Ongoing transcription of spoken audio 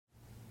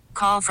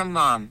Call from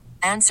mom.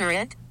 Answer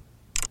it.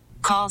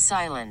 Call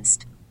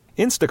silenced.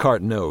 Instacart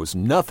knows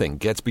nothing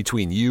gets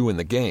between you and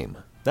the game.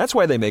 That's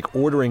why they make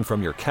ordering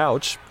from your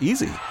couch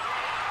easy.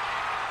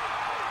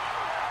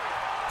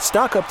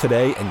 Stock up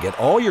today and get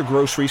all your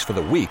groceries for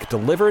the week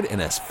delivered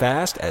in as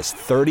fast as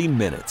 30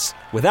 minutes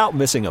without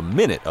missing a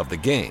minute of the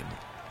game.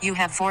 You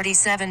have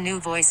 47 new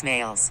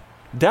voicemails.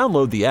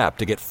 Download the app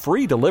to get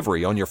free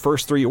delivery on your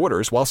first 3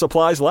 orders while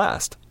supplies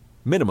last.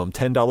 Minimum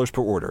 $10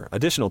 per order.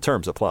 Additional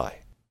terms apply.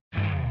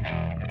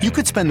 You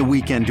could spend the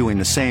weekend doing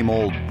the same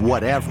old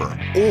whatever,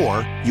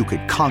 or you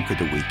could conquer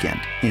the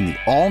weekend in the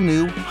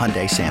all-new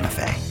Hyundai Santa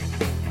Fe.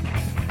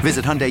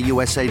 Visit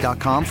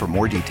HyundaiUSA.com for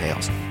more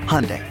details.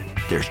 Hyundai,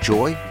 there's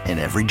joy in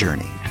every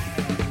journey.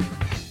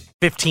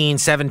 15,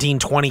 17,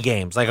 20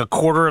 games, like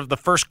the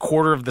first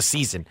quarter of the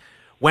season.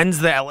 When's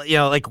the,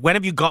 when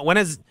have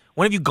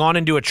you gone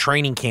into a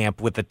training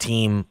camp with a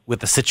team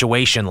with a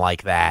situation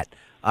like that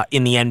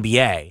in the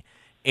NBA?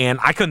 And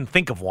I couldn't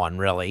think of one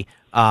really.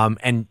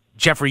 And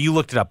Jeffrey, you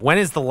looked it up. When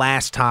is the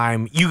last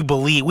time we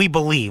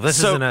believe this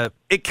isn't a?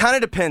 It kind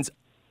of depends.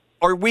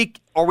 Are we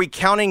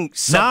counting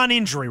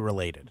non-injury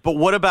related? But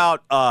what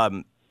about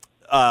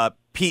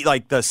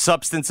like the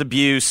substance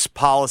abuse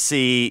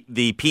policy,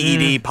 the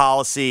PED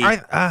policy?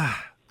 I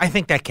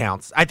think that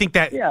counts. I think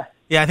that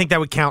I think that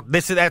would count.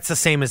 That's the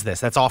same as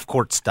this. That's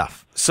off-court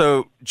stuff.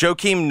 So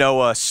Joakim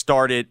Noah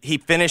he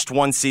finished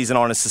one season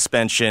on a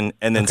suspension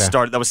and then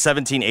started. That was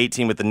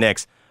 17-18 with the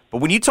Knicks. But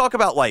when you talk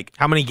about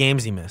how many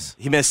games he missed?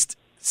 He missed,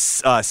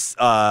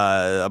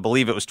 I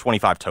believe it was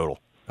 25 total.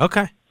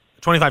 Okay,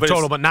 25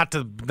 total, but not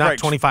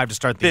 25 to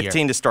start the 15 year.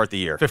 15 to start the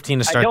year. 15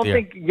 to start the year.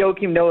 I don't think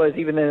Joakim Noah is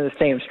even in the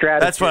same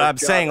strategy. That's what I'm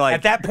saying. Like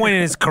at that point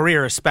in his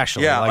career,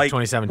 especially,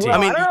 2017.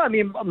 Well, I don't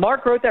know.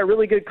 Mark wrote that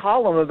really good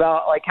column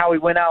about how he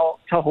went out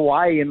to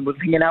Hawaii and was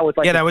hanging out with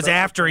that was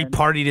after he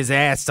partied his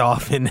ass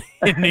off in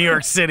New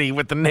York City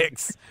with the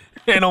Knicks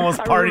and almost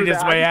partied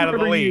his way out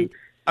of the league.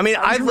 I mean,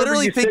 I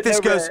literally think this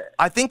goes.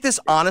 I think this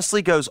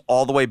honestly goes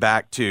all the way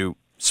back to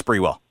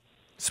Sprewell.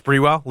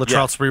 Latrell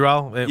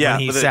Sprewell, when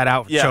he sat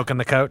out choking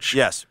the coach.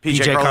 Yes, PJ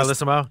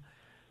Carlesimo.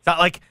 It's not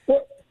like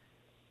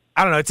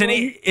I don't know.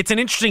 It's an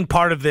interesting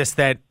part of this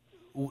that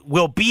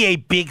will be a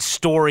big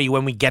story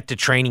when we get to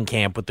training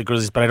camp with the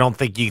Grizzlies, but I don't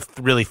think you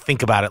really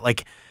think about it.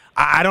 Like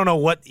I don't know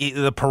what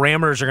the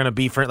parameters are going to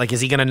be for it. Like, is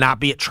he going to not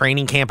be at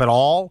training camp at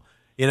all?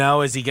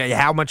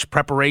 How much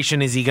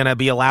preparation is he going to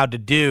be allowed to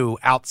do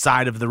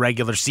outside of the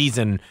regular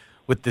season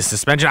with this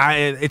suspension?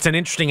 It's an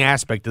interesting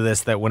aspect of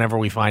this that whenever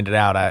we find it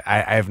out,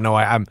 I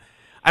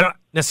don't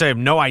necessarily have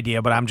no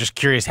idea, but I'm just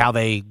curious how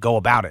they go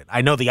about it.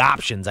 I know the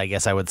options, I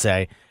guess I would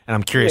say, and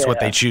I'm curious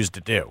what they choose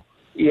to do.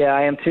 Yeah,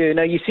 I am too.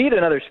 Now, you see it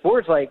in other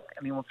sports. When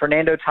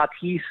Fernando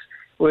Tatis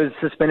was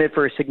suspended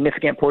for a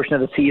significant portion of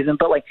the season,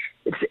 but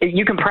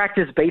you can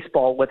practice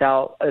baseball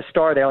without a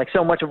star there.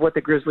 So much of what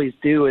the Grizzlies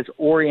do is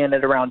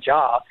oriented around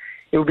Ja.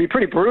 It would be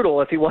pretty brutal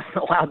if he wasn't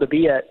allowed to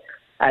be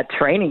at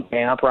training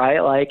camp,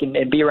 right?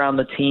 And be around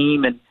the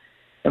team and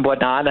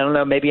whatnot. I don't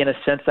know. Maybe in a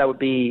sense that would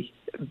be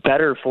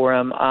better for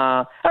him.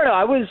 I don't know.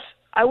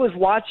 I was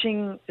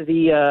watching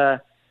the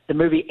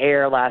movie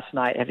Air last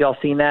night. Have y'all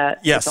seen that?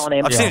 Yes, it's on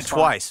Amazon. I've seen it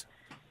twice.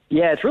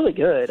 Yeah, it's really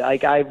good.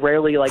 I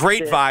rarely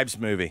great vibes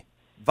movie.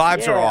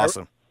 Vibes are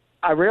awesome.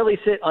 I rarely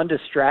sit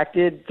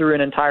undistracted through an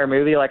entire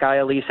movie. I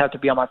at least have to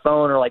be on my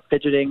phone or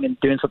fidgeting and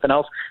doing something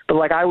else.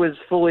 But I was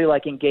fully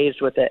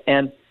engaged with it.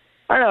 And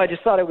I don't know, I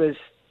just thought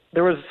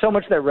there was so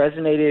much that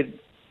resonated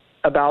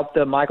about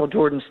the Michael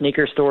Jordan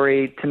sneaker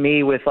story to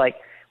me with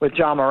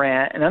Ja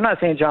Morant. And I'm not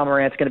saying Ja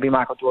Morant's going to be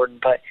Michael Jordan,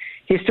 but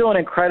he's still an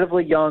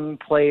incredibly young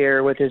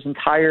player with his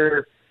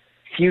entire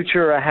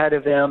future ahead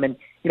of him. And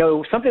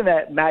something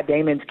that Matt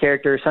Damon's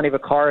character, Sonny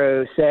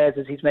Vaccaro, says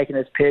as he's making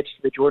his pitch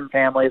to the Jordan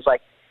family is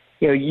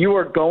you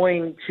are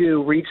going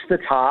to reach the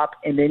top,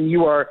 and then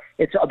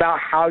it's about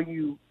how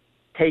you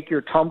take your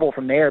tumble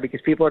from there,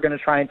 because people are going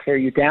to try and tear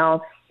you down.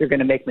 You're going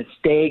to make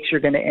mistakes. You're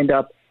going to end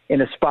up in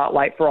the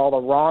spotlight for all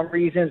the wrong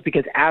reasons,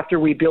 because after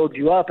we build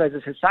you up as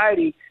a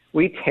society,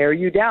 we tear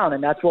you down,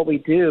 and that's what we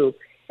do.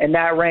 And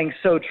that rang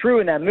so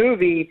true in that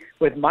movie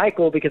with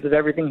Michael because of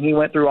everything he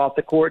went through off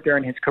the court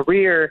during his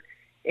career.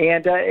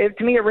 And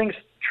to me, it rings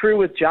true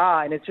with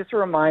Ja, and it's just a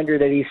reminder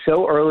that he's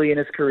so early in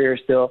his career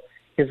still.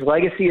 His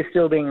legacy is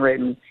still being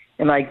written,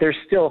 and there's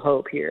still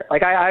hope here.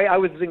 I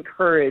was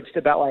encouraged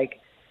about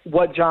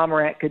what Ja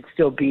Morant could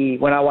still be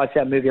when I watched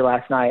that movie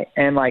last night.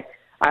 And I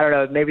don't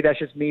know, maybe that's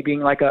just me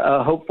being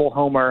a hopeful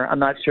homer. I'm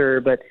not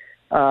sure, but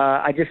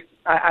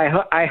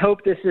I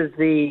hope this is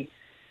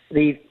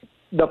the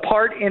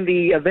part in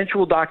the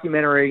eventual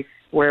documentary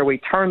where we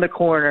turn the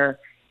corner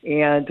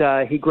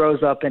and he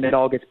grows up and it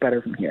all gets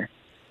better from here.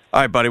 All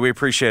right, buddy. We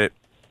appreciate it.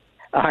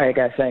 All right,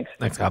 guys. Thanks.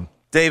 Thanks, Cobb.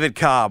 David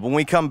Cobb. When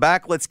we come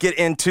back, let's get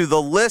into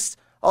the list.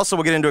 Also,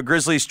 we'll get into a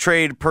Grizzlies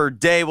trade per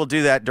day. We'll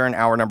do that during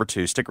hour number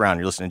 2. Stick around.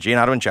 You're listening to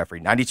Giannato and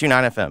Jeffrey,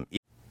 92.9 FM.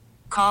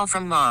 Call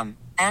from mom.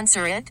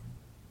 Answer it.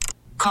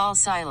 Call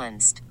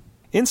silenced.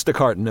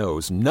 Instacart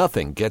knows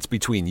nothing gets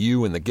between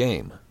you and the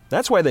game.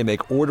 That's why they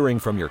make ordering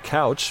from your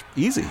couch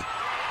easy.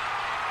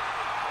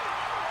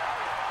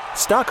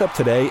 Stock up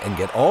today and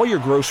get all your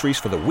groceries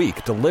for the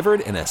week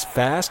delivered in as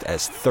fast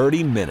as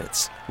 30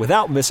 minutes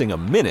without missing a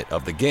minute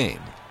of the game.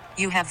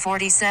 You have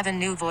 47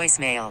 new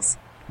voicemails.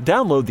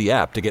 Download the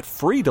app to get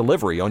free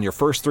delivery on your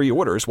first 3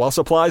 orders while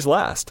supplies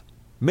last.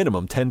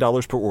 Minimum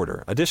 $10 per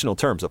order. Additional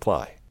terms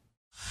apply.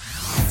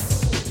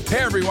 Hey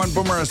everyone,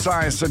 Boomer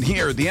Esiason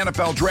here. The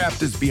NFL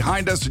draft is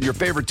behind us and your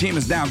favorite team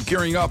is now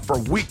gearing up for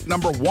week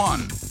number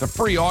 1. The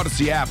free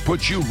Odyssey app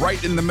puts you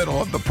right in the middle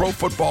of the pro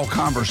football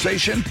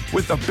conversation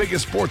with the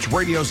biggest sports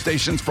radio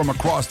stations from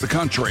across the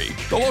country.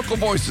 The local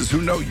voices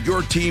who know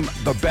your team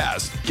the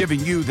best,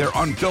 giving you their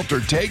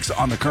unfiltered takes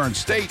on the current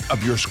state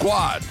of your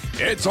squad.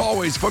 It's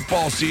always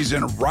football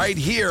season right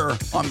here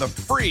on the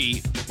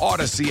free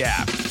Odyssey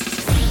app.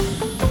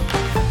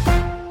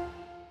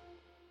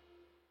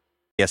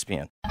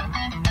 ESPN.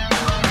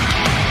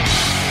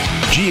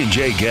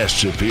 G&J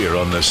guests appear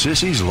on the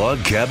Sissy's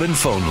Log Cabin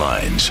phone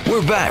lines.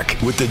 We're back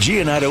with the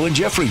Giannotto and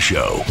Jeffrey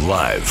Show,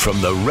 live from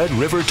the Red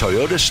River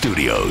Toyota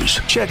Studios.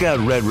 Check out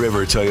Red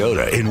River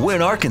Toyota in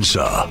Wynn,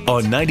 Arkansas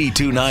on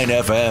 92.9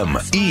 FM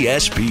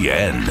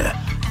ESPN.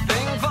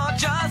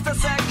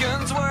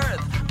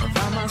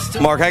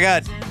 Mark,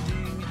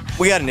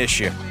 we got an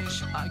issue.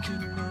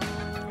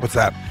 What's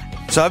that?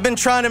 So I've been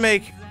trying to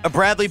make a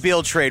Bradley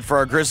Beal trade for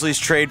our Grizzlies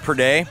trade per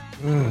day.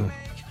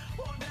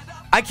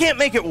 I can't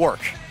make it work.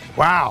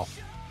 Wow.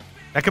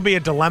 That could be a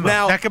dilemma.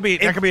 Now, that could be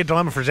a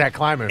dilemma for Zach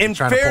Kleiman in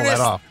trying fairness, to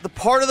pull that off. The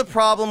part of the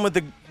problem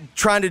with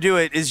trying to do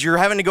it is you're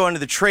having to go into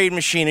the trade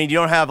machine and you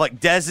don't have like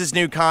Dez's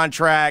new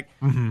contract.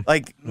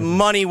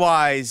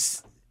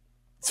 Money-wise,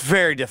 it's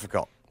very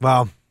difficult.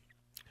 Well,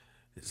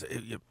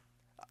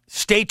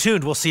 stay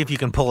tuned. We'll see if you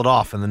can pull it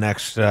off in the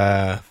next 15,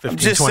 I'm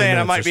just 20 saying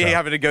I minutes might or be so.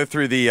 having to go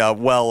through the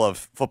well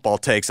of football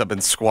takes I've been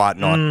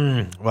squatting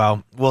on.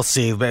 Well, we'll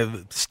see.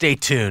 Stay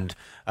tuned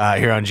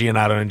here on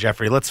Giannotto and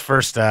Jeffrey. Let's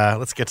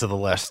get to the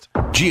list.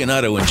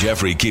 Giannotto and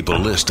Jeffrey keep a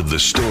list of the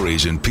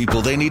stories and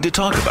people they need to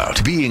talk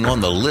about. Being on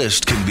the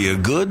list can be a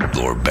good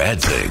or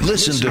bad thing.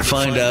 Listen to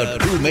find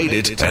out who made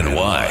it and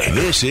why.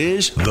 This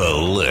is The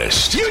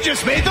List. You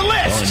just made the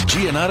list! On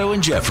Giannotto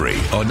and Jeffrey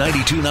on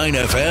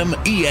 92.9 FM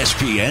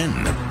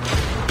ESPN.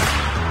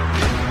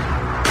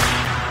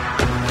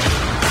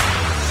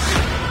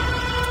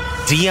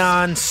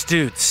 Dion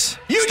Stutz.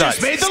 You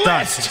just made the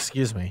list!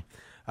 Excuse me.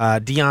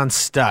 Dion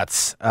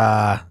Stutz.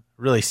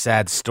 Really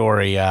sad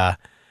story out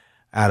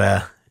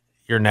of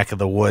your neck of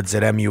the woods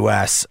at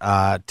MUS.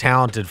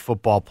 Talented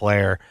football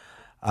player.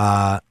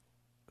 Died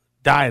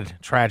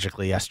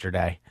tragically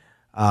yesterday.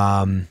 He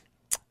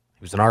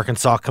was an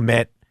Arkansas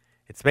commit.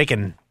 It's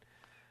making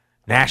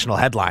national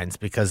headlines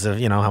because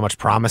of how much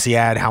promise he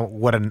had.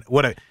 What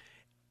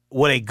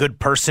a good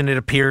person it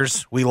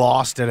appears we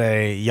lost at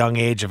a young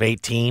age of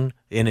 18.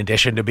 In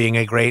addition to being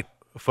a great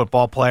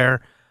football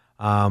player.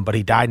 But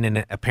he died in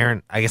an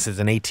apparent, I guess it's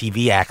an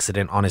ATV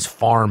accident on his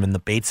farm in the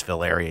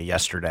Batesville area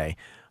yesterday.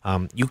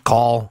 You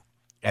call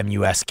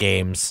MUS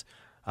games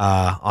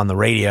on the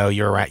radio.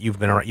 You've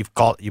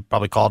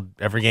probably called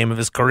every game of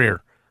his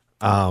career.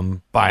 For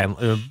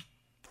the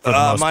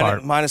most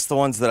part. Minus the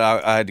ones that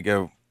I had to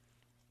go.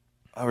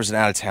 I was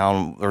out of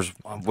town.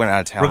 Went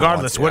out of town.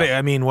 Regardless, once, what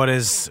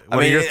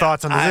are your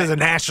thoughts on this? This is a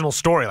national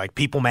story. Like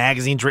People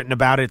Magazine's written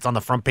about it. It's on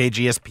the front page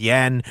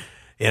ESPN.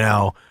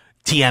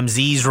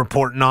 TMZ's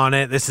reporting on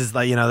it. This is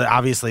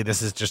obviously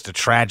this is just a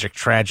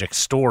tragic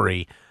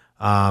story.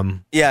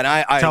 And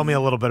I tell me a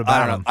little bit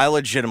about him. I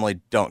legitimately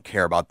don't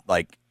care about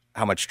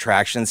how much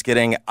traction it's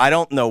getting. I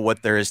don't know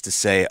what there is to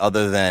say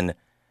other than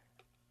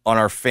on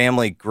our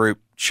family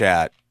group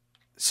chat.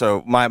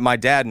 So my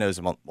dad knows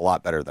him a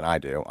lot better than I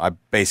do. I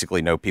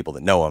basically know people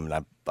that know him, and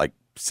I've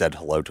said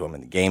hello to him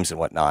in the games and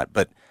whatnot.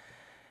 But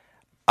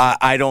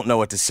I don't know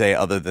what to say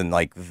other than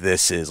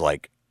this is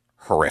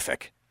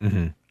horrific.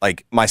 Mm-hmm.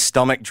 My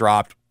stomach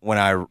dropped when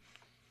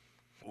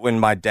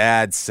my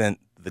dad sent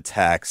the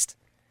text,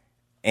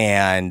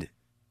 and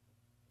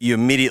you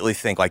immediately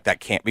think that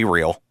can't be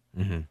real,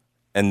 and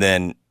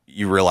then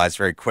you realize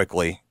very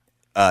quickly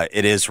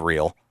it is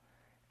real,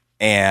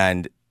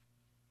 and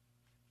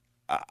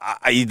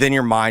then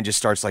your mind just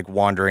starts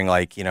wandering,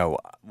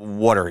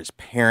 what are his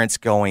parents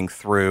going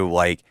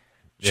through?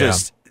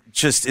 Just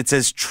it's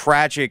as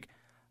tragic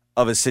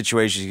of a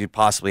situation as you could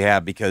possibly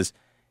have because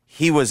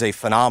he was a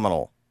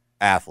phenomenal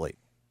athlete.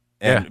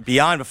 And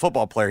beyond a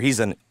football player, he's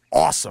an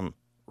awesome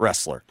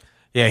wrestler.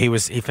 Yeah,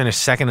 he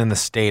finished second in the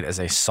state as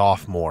a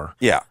sophomore.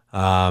 Yeah.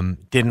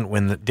 Didn't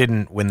win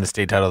the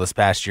state title this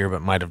past year,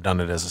 but might have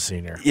done it as a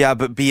senior. Yeah,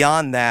 but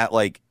beyond that,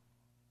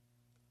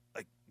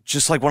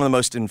 just one of the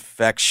most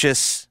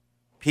infectious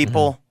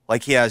people.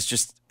 He had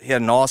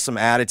an awesome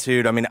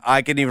attitude. I mean,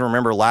 I can even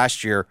remember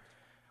last year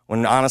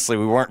when honestly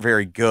we weren't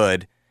very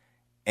good,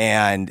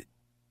 and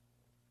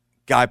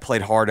guy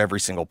played hard every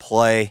single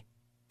play.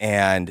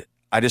 And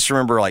I just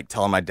remember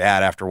telling my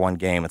dad after one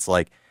game, it's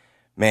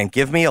man,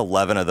 give me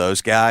 11 of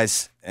those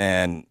guys,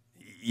 and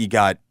you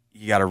got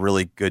a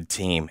really good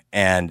team.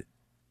 And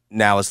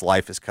now his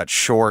life is cut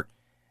short,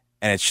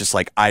 and it's just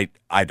I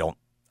don't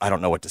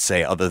know what to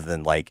say other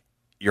than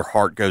your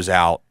heart goes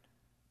out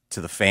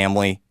to the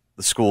family.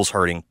 The school's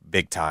hurting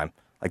big time.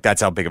 Like,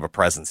 that's how big of a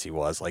presence he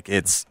was. Like,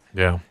 it's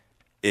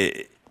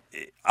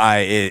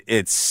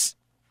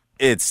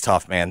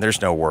tough, man.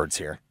 There's no words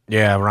here.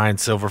 Yeah, Ryan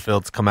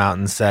Silverfield's come out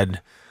and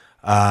said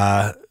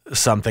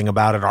something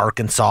about it.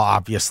 Arkansas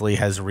obviously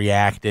has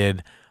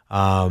reacted,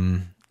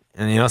 and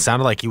it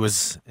sounded like he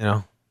was,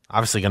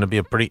 obviously going to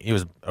be he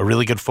was a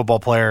really good football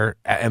player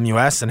at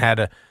MUS and had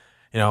a,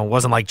 it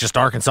wasn't like just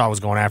Arkansas was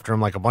going after him,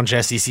 like a bunch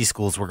of SEC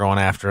schools were going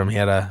after him. He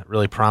had a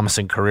really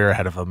promising career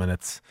ahead of him, and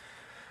it's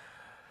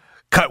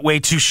cut way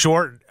too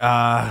short.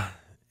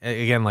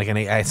 Again,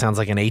 it sounds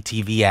like an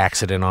ATV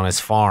accident on his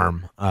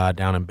farm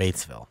down in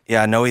Batesville.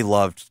 Yeah, I know he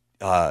loved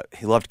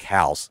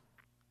cows,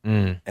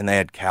 and they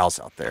had cows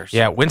out there. So.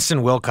 Yeah,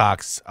 Winston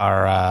Wilcox,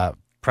 our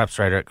preps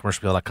writer at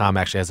commercialappeal.com,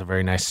 actually has a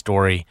very nice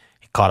story.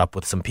 He caught up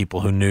with some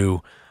people who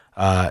knew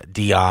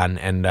Dion,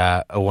 and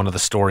one of the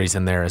stories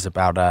in there is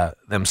about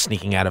them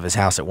sneaking out of his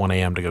house at 1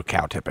 a.m. to go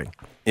cow tipping.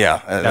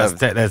 Yeah,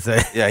 that's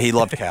yeah, he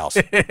loved cows.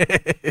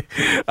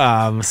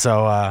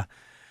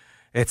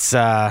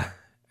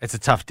 It's a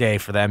tough day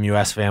for the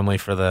MUS family,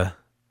 for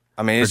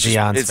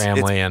Dion's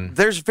family, and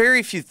there's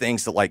very few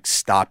things that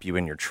stop you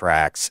in your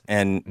tracks.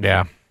 And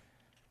yeah,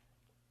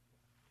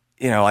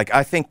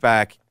 I think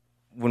back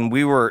when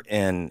we were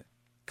in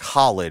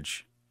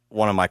college,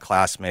 one of my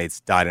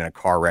classmates died in a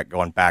car wreck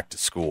going back to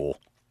school,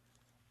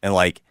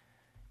 and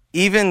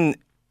even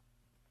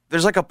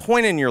there's a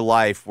point in your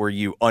life where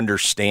you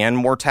understand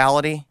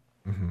mortality,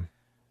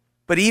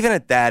 but even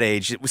at that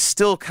age, it was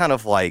still kind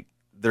of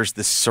there's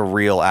this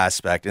surreal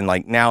aspect, and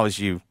now as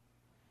you're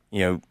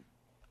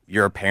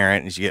a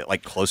parent, as you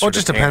get closer. Well, it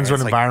just to depends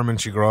parents, what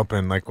environment you grow up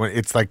in. When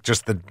it's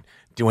just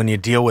when you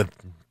deal with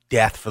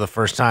death for the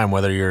first time,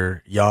 whether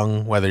you're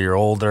young, whether you're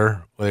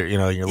older, whether you're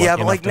lucky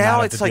enough to now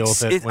not it's have to deal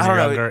with it when you're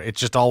younger. It's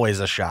just always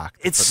a shock.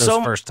 It's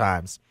those first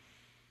times.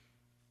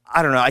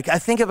 I don't know. I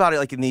think about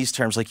it in these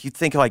terms. You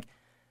think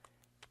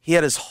he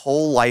had his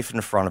whole life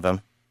in front of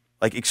him,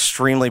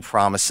 extremely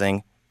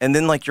promising, and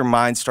then your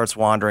mind starts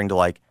wandering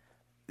to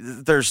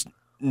there's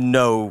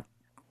no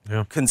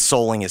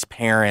consoling his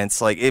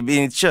parents.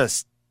 It's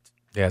just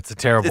it's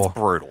it's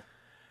brutal,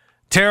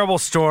 terrible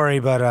story.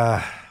 But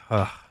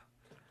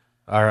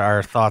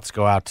our thoughts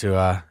go out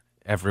to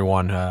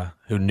everyone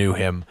who knew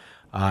him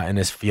and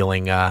is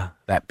feeling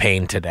that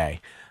pain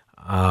today.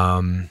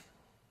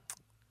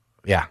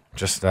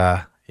 Just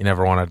you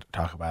never want to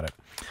talk about it.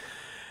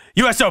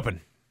 U.S.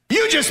 Open.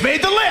 You just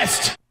made the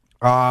list.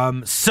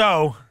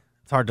 So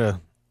it's hard to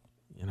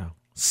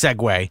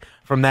segue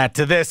from that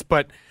to this,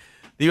 but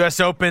the U.S.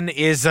 Open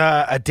is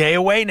a day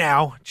away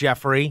now,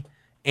 Jeffrey.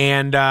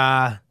 And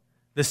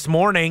this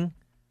morning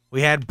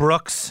we had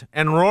Brooks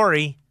and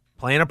Rory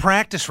playing a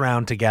practice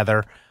round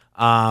together.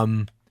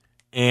 And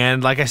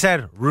like I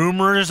said,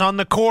 rumors on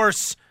the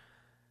course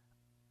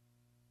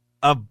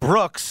of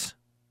Brooks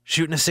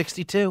shooting a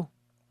 62.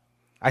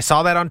 I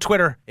saw that on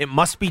Twitter. It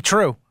must be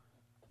true.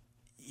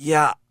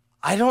 Yeah,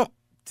 do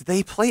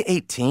they play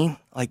 18?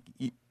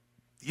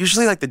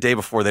 Usually the day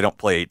before they don't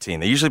play 18.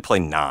 They usually play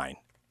 9.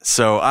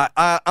 So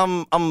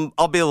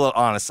I'll be a little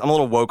honest. I'm a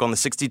little woke on the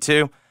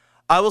 62.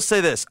 I will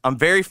say this. I'm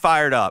very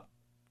fired up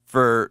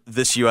for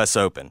this U.S.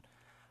 Open.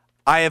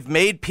 I have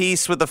made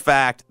peace with the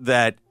fact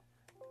that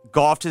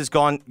golf has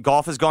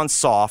gone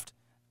soft,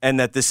 and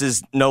that this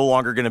is no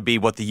longer going to be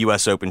what the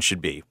U.S. Open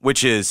should be,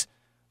 which is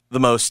the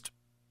most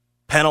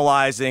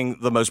penalizing,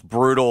 the most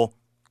brutal,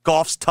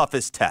 golf's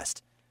toughest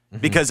test.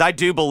 Mm-hmm. Because I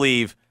do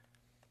believe,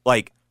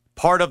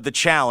 part of the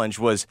challenge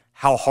was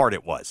how hard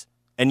it was.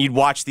 And you'd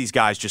watch these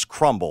guys just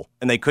crumble,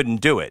 and they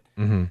couldn't do it.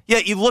 Mm-hmm.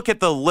 Yet you look at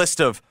the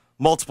list of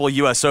multiple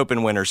U.S.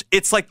 Open winners,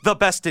 it's the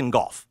best in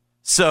golf.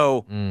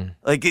 So,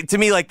 to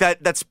me,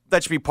 that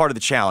should be part of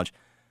the challenge.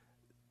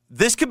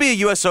 This could be a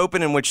U.S.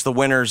 Open in which the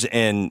winner's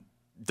in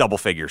double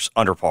figures,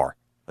 under par.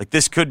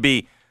 This could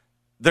be,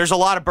 there's a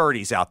lot of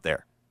birdies out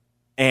there.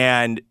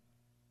 And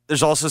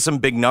there's also some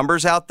big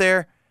numbers out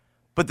there.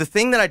 But the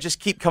thing that I just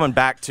keep coming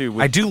back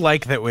to, I do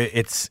like that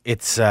it's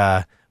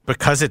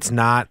because it's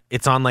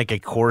on a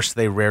course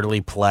they rarely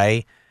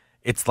play.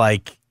 It's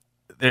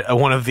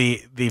one of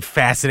the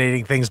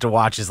fascinating things to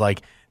watch is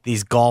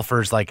these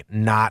golfers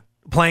not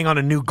playing on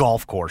a new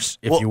golf course,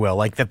 if you will,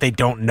 that they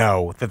don't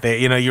know that they,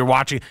 you're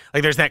watching.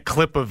 There's that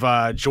clip of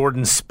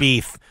Jordan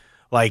Spieth,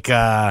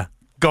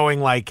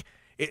 going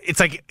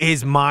it's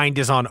his mind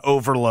is on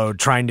overload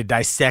trying to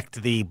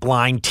dissect the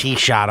blind tee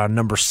shot on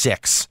number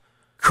 6.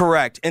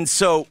 Correct. And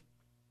so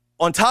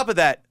on top of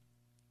that,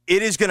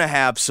 it is going to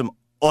have some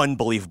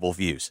unbelievable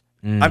views.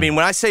 I mean,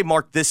 when I say,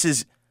 Mark, this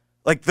is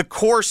the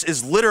course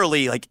is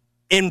literally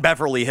in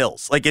Beverly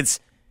Hills.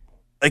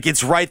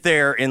 It's right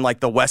there in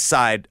the west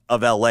side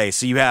of LA.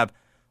 So you have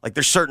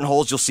there's certain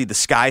holes you'll see the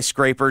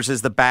skyscrapers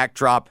as the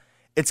backdrop.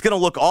 It's going to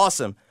look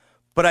awesome.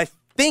 But I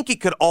think it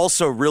could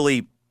also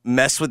really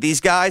mess with these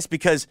guys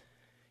because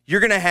you're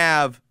going to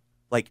have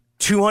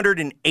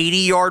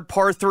 280-yard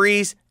par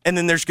 3s, and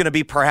then there's going to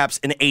be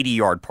perhaps an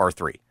 80-yard par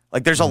 3.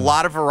 There's a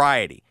lot of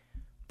variety.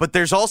 But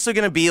there's also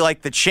going to be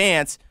the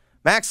chance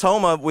Max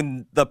Homa,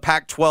 when the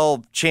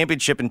Pac-12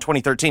 championship in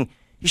 2013,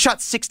 he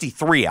shot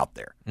 63 out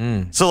there.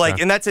 So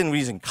like, and that's when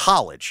he's in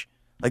college.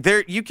 Like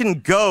there, you can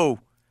go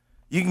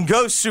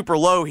super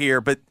low here,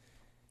 but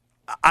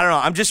I don't know.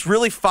 I'm just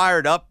really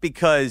fired up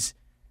because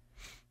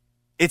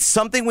it's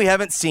something we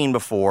haven't seen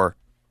before.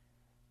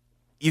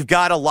 You've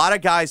got a lot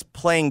of guys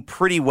playing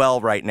pretty well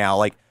right now.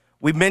 Like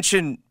we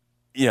mentioned,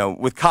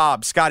 with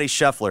Cobb, Scotty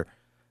Scheffler.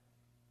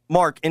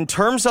 Mark, in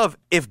terms of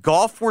if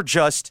golf were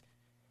just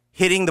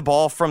hitting the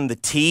ball from the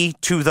tee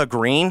to the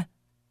green,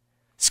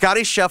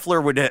 Scotty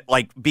Scheffler would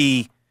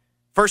be,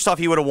 first off,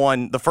 he would have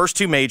won the first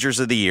 2 majors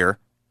of the year,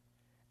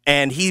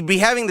 and he'd be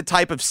having the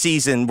type of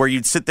season where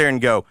you'd sit there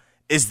and go,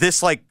 is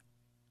this like,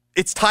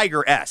 it's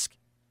Tiger-esque.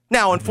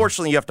 Now,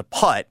 unfortunately, you have to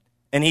putt,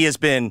 and he has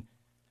been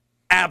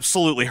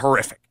absolutely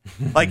horrific.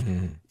 Like,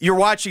 you're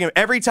watching him,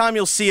 every time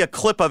you'll see a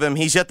clip of him,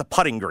 he's at the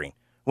putting green,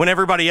 when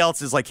everybody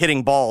else is like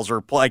hitting balls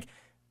or like,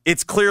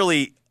 it's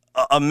clearly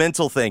a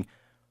mental thing.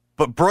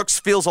 But Brooks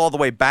feels all the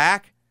way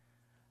back.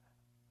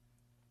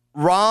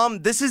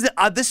 Rahm, this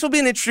will be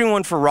an interesting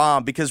one for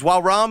Rahm because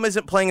while Rahm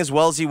isn't playing as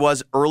well as he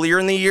was earlier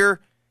in the year,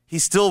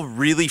 he's still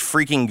really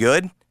freaking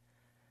good.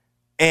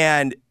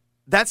 And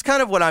that's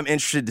kind of what I'm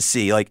interested to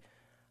see. Like,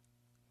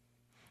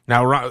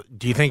 now,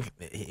 do you think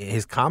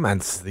his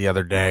comments the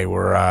other day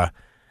were,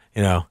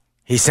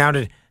 he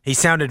sounded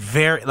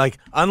very like,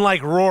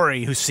 unlike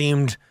Rory, who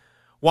seemed,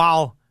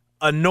 while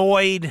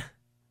annoyed,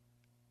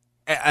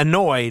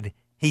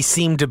 he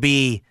seemed to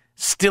be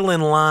still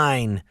in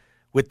line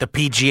with the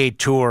PGA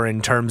Tour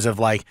in terms of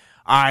like,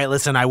 all right,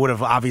 listen, I would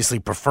have obviously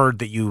preferred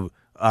that you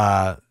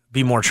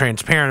be more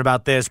transparent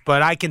about this,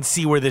 but I can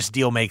see where this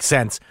deal makes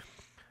sense.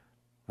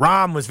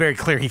 Rahm was very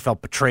clear he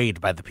felt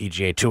betrayed by the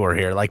PGA Tour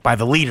here, like by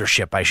the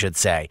leadership, I should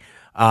say,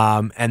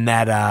 and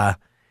that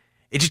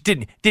it just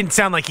didn't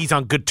sound like he's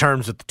on good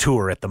terms with the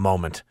tour at the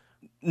moment.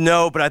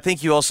 No, but I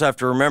think you also have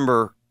to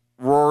remember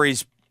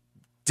Rory's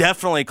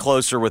definitely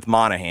closer with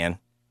Monahan.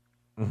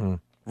 Mm-hmm.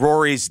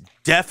 Rory's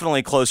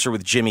definitely closer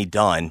with Jimmy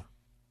Dunn.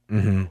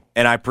 Mm-hmm.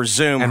 And I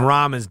presume... And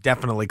Rahm is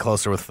definitely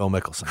closer with Phil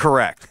Mickelson.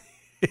 Correct.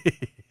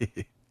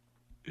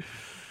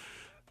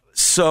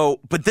 So,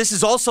 but this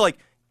is also like,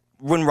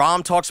 when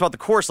Rahm talks about the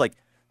course, like,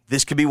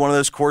 this could be one of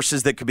those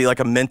courses that could be like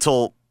a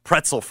mental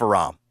pretzel for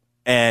Rahm.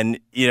 And,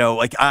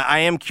 like, I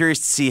am curious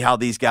to see how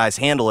these guys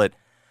handle it.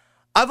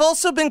 I've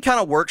also been kind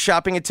of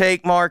workshopping a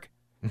take, Mark.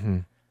 Mm-hmm.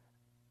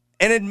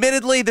 And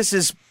admittedly, this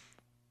is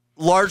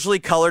largely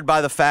colored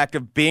by the fact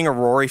of being a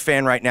Rory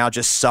fan right now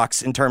just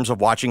sucks in terms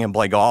of watching him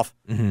play golf.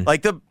 Mm-hmm.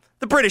 Like, the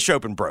British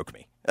Open broke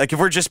me. Like, if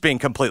we're just being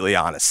completely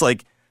honest.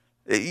 Like,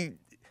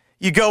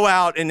 you go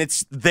out and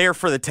it's there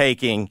for the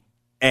taking,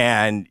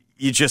 and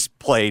you just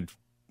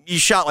you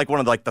shot like one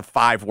of like the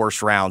 5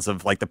 worst rounds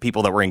of like the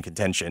people that were in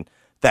contention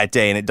that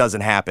day, and it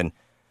doesn't happen.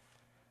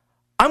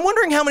 I'm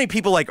wondering how many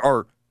people like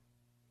are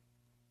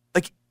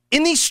like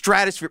in these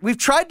stratosphere. We've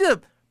tried to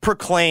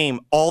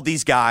proclaim all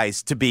these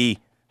guys to be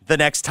the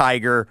next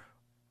Tiger.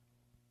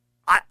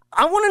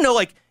 I want to know,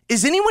 like,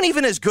 is anyone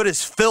even as good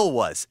as Phil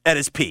was at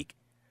his peak?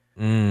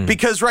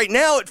 Because right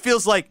now it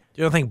feels like...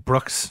 You don't think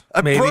Brooks,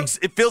 maybe?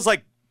 It feels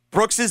like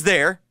Brooks is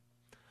there.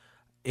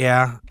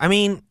 Yeah. I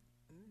mean,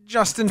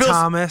 Justin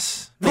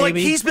Thomas, maybe. Like,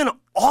 he's been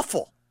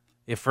awful.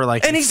 Yeah, for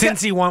like, and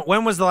he won.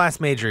 When was the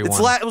last major he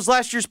won? It was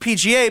last year's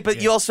PGA,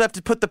 but you also have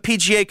to put the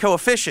PGA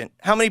coefficient.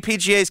 How many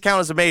PGAs count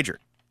as a major?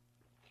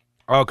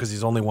 Oh, because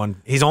he's only won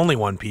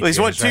PGA. Well, he's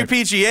won 2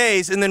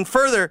 PGAs, and then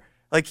further,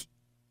 like,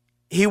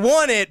 he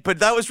won it, but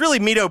that was really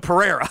Mito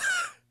Pereira.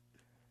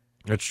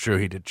 That's true.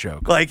 He did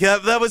choke. Like,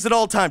 that was an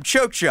all-time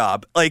choke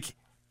job. Like,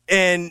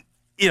 and,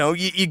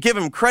 you give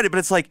him credit, but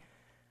it's like,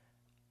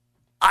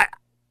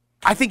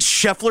 I think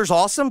Scheffler's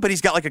awesome, but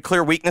he's got, like, a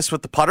clear weakness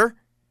with the putter.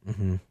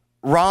 Mm-hmm.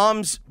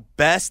 Rahm's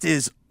best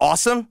is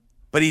awesome,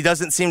 but he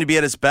doesn't seem to be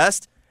at his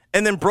best.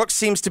 And then Brooks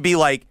seems to be,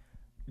 like,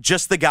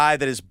 just the guy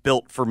that is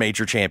built for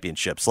major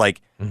championships.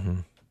 Like,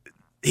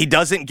 he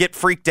doesn't get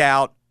freaked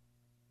out.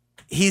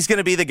 He's going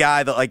to be the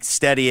guy that, like,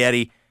 steady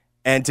Eddie.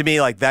 And to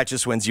me, like, that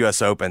just wins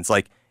U.S. Opens.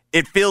 Like,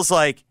 it feels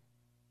like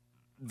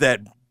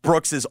that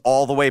Brooks is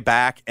all the way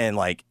back, and,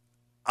 like,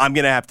 I'm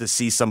going to have to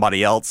see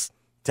somebody else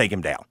take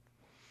him down.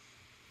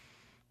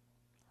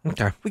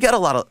 Okay. We got a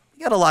lot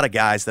of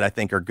guys that I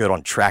think are good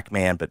on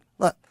TrackMan, but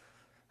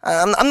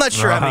I'm not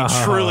sure how many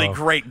truly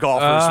great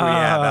golfers we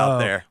have out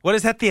there. What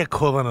is that the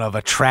equivalent of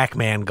a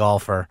TrackMan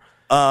golfer?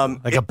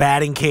 Like a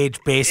batting cage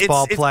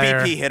baseball player?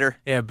 It's BP hitter.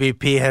 Yeah,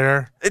 BP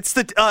hitter. It's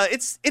the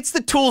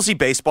toolsy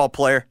baseball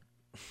player.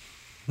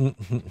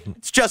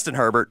 It's Justin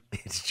Herbert.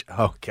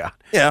 Oh, God.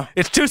 Yeah.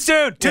 It's too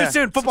soon. Too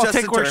soon. Football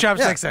Take Workshops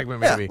next segment,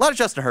 maybe. Yeah, a lot of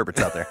Justin Herberts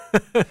out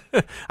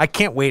there. I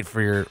can't wait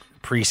for your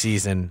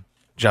preseason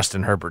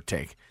Justin Herbert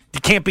take.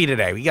 It can't be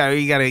today.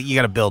 You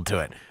gotta build to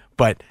it.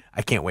 But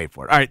I can't wait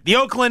for it. All right, the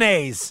Oakland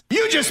A's.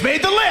 You just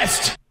made the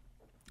list.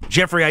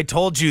 Jeffrey, I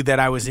told you that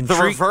I was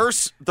intrigued.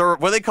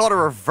 What they call it, a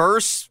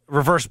reverse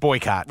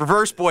boycott.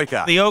 Reverse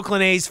boycott. The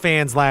Oakland A's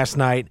fans last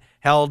night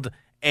held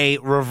a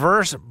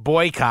reverse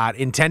boycott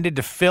intended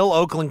to fill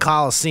Oakland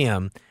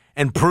Coliseum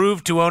and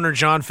prove to owner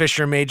John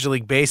Fisher in Major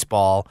League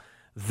Baseball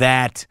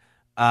that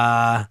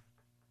the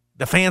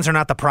fans are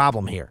not the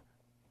problem here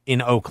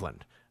in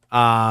Oakland.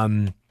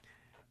 They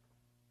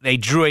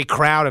drew a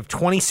crowd of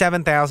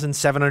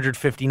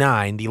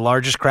 27,759, the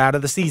largest crowd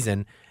of the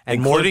season, and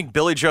including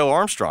Billy Joe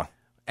Armstrong,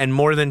 and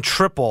more than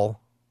triple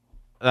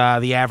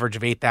the average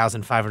of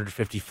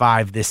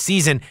 8,555 this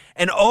season.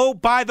 And oh,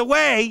 by the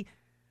way,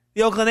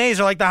 the Oakland A's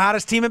are like the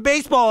hottest team in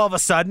baseball all of a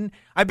sudden.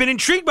 I've been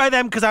intrigued by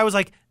them because I was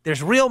like,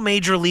 there's real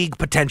major league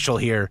potential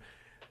here.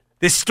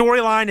 This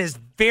storyline is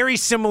very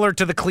similar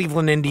to the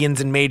Cleveland Indians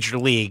in Major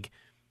League,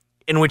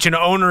 in which an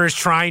owner is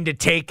trying to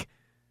take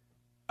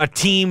a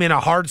team in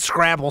a hard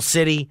scrabble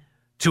city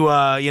to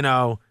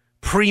a,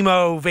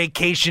 primo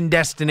vacation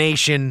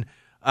destination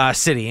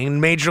city.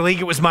 In Major League,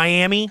 it was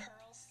Miami.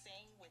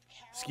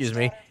 Excuse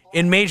me.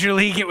 In Major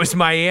League, it was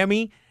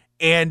Miami.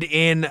 And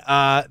in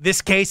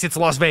this case, it's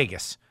Las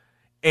Vegas.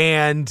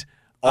 And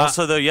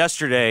also, though,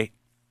 yesterday,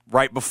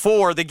 right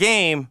before the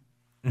game,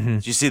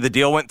 did you see the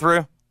deal went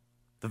through?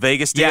 The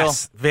Vegas deal?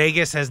 Yes.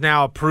 Vegas has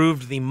now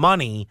approved the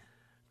money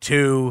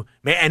to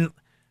 – and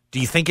do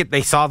you think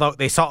they saw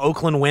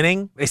Oakland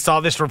winning? They saw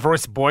this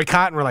reverse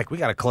boycott and were like, we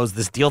got to close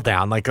this deal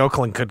down. Like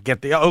Oakland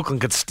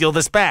could steal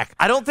this back.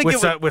 I don't think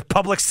with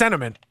public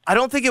sentiment. I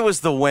don't think it was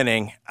the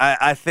winning.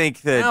 I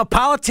think that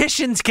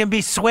politicians can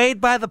be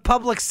swayed by the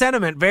public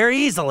sentiment very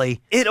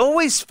easily. It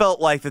always felt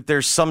like that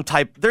there's some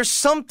type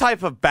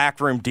of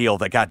backroom deal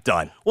that got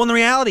done. Well, and the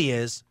reality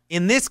is,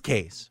 in this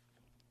case,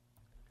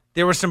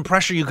 there was some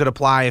pressure you could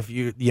apply if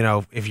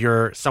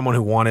you're someone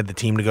who wanted the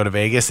team to go to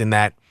Vegas, in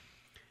that,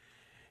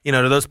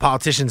 to those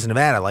politicians in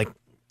Nevada,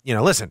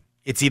 listen,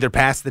 it's either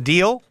pass the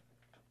deal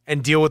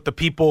and deal with the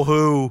people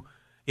who,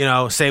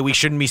 say we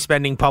shouldn't be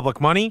spending public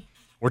money,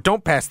 or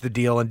don't pass the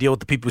deal and deal with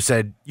the people who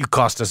said you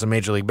cost us a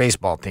Major League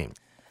Baseball team.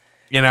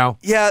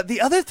 Yeah, the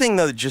other thing,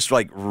 though, that just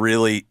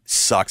really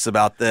sucks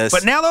about this.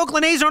 But now the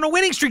Oakland A's are on a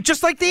winning streak,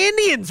 just like the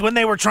Indians when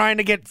they were trying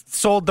to get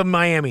sold to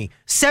Miami.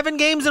 7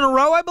 games in a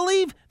row, I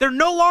believe. They're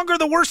no longer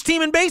the worst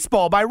team in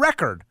baseball by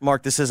record.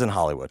 Mark, this isn't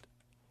Hollywood.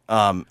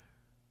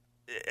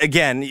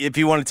 Again, if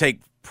you want to take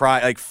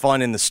pride,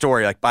 fun in the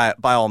story, by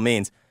all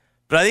means.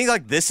 But I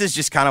think this is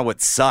just kind of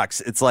what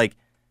sucks. It's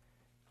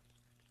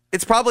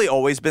it's probably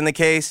always been the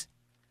case.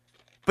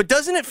 But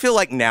doesn't it feel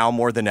like now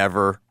more than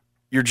ever,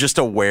 you're just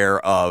aware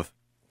of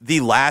the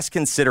last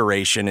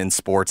consideration in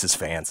sports as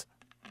fans?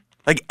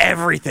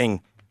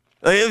 Everything.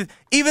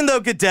 Even though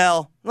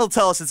Goodell, they'll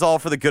tell us it's all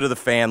for the good of the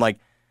fan.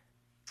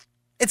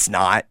 It's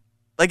not.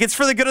 It's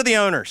for the good of the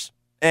owners.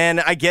 And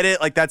I get it.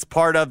 That's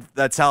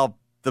how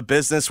the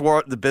business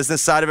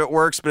side of it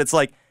works. But it's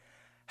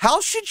how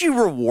should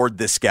you reward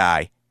this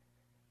guy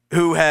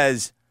who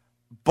has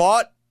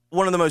bought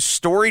one of the most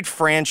storied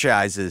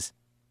franchises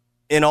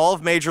in all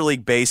of Major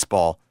League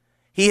Baseball?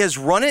 He has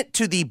run it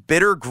to the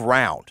bitter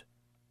ground.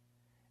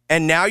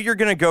 And now you're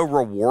going to go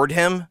reward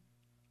him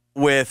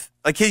with,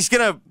 he's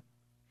going to,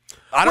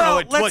 I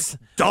don't know,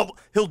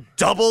 he'll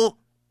double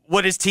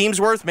what his team's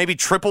worth, maybe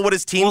triple what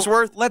his team's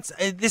worth?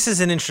 This is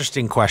an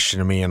interesting question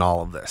to me in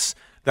all of this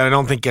that I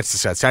don't think gets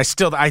discussed. I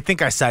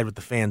think I side with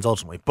the fans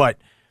ultimately. But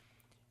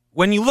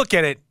when you look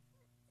at it,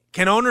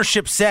 can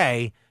ownership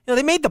say,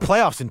 they made the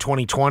playoffs in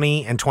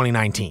 2020 and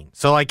 2019.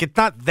 So, it's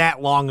not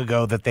that long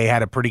ago that they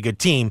had a pretty good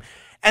team.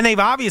 And they've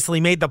obviously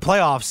made the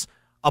playoffs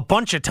a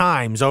bunch of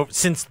times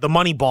since the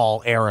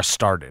Moneyball era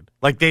started.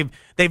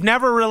 They've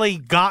never really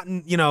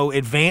gotten,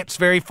 advanced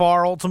very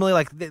far ultimately.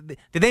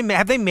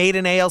 Have they made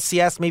an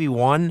ALCS, maybe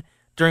one,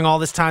 during all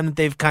this time that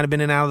they've kind of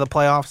been in and out of the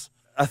playoffs?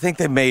 I think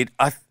they made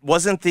they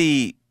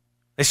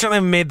certainly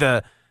haven't made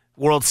the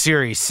World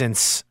Series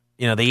since,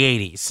 the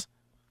 80s.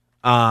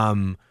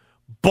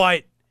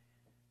 But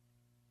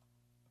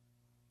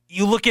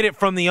you look at it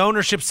from the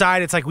ownership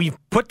side, it's we've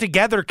put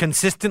together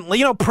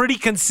consistently, pretty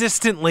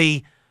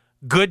consistently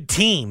good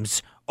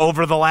teams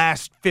over the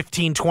last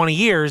 15, 20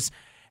 years,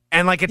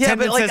 and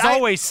attendance has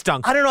always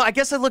stunk. I don't know. I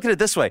guess I look at it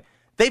this way.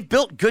 They've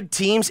built good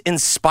teams in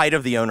spite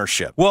of the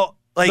ownership. Well,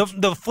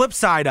 the flip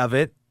side of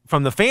it,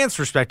 from the fans'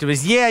 perspective,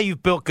 is,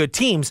 you've built good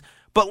teams,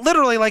 but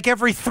literally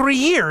every 3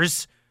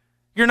 years,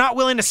 you're not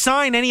willing to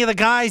sign any of the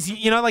guys.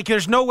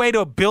 There's no way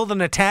to build an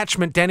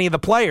attachment to any of the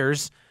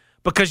players,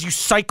 because you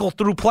cycle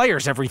through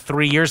players every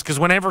 3 years, because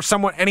whenever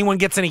anyone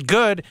gets any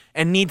good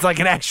and needs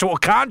an actual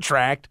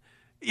contract,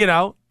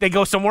 they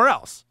go somewhere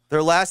else.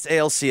 Their last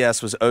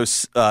ALCS was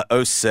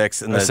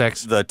 06 and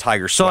the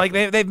Tigers. So they've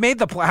made they've made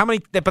the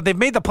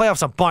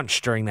playoffs a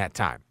bunch during that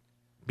time,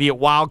 be it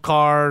wild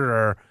card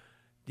or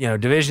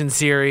division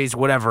series,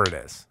 whatever it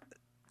is.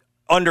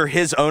 Under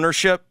his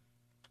ownership,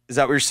 is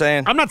that what you're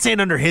saying? I'm not saying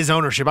under his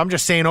ownership. I'm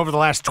just saying over the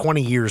last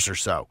 20 years or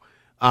so.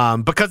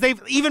 Because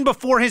even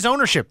before his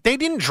ownership, they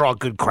didn't draw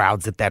good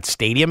crowds at that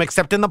stadium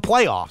except in the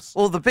playoffs.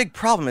 Well, the big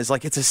problem is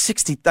it's a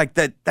 60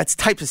 that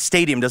type of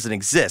stadium doesn't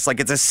exist.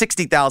 It's a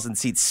 60,000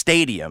 seat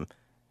stadium.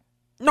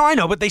 No, I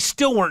know, but they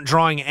still weren't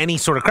drawing any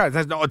sort of crowd.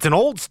 It's an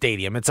old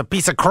stadium. It's a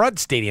piece of crud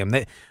stadium.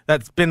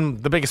 That's been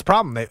the biggest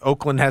problem.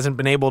 Oakland hasn't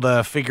been able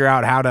to figure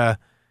out how to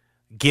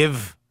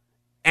give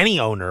any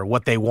owner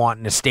what they want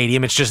in a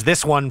stadium. It's just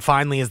this one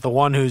finally is the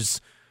one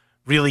who's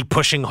really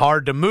pushing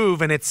hard to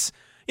move, and it's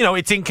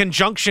in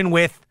conjunction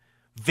with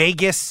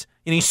Vegas.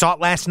 You saw it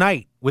last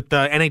night with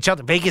the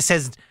NHL. Vegas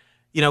has,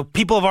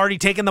 people have already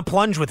taken the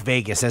plunge with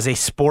Vegas as a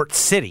sports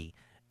city,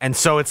 and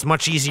so it's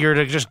much easier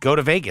to just go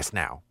to Vegas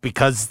now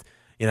because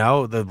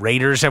the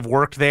Raiders have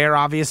worked there,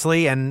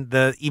 obviously, and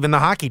even the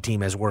hockey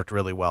team has worked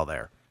really well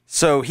there.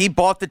 So he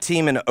bought the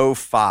team in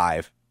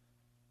 2005,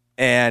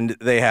 and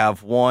they have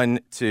 7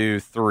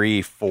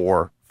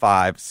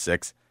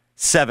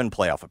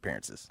 playoff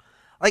appearances.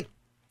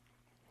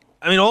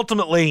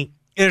 Ultimately,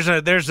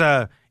 there's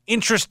a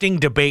interesting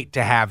debate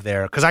to have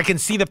there because I can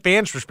see the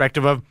fans'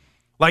 perspective of,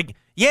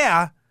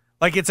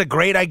 it's a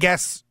great, I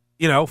guess,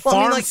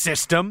 farm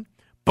system,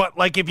 but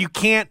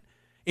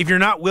if you're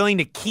not willing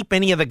to keep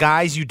any of the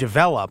guys you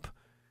develop,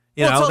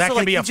 that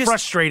can be a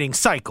frustrating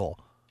cycle.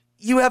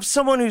 You have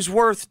someone who's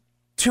worth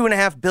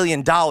 $2.5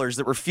 billion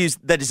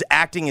that is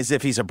acting as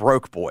if he's a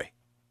broke boy.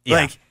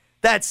 Yeah.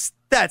 That's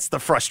the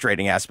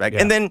frustrating aspect.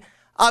 Yeah. And then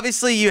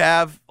obviously you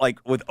have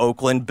with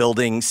Oakland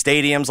building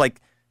stadiums,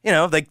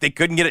 they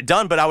couldn't get it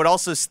done. But I would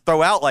also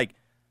throw out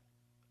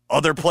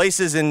other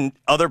places in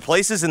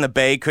the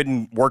Bay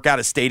couldn't work out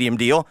a stadium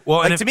deal.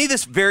 Well, to me,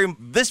 this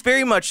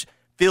very much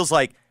feels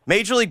like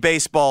Major League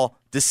Baseball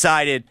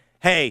decided,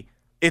 hey,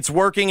 it's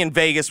working in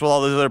Vegas with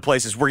all those other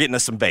places. We're getting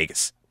us some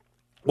Vegas.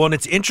 Well, and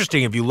it's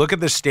interesting if you look at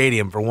this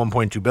stadium for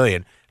 $1.2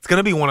 billion, it's going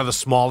to be one of the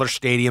smaller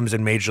stadiums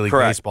in Major League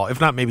Baseball, if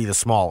not maybe the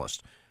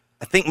smallest.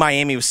 I think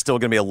Miami was still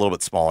going to be a little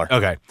bit smaller.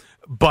 Okay,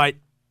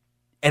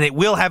 and it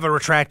will have a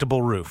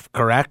retractable roof,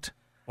 correct?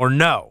 Or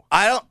no?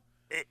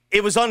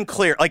 It was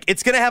unclear.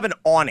 It's going to have an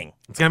awning.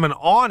 It's going to have an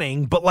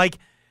awning, but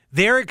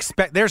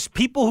there's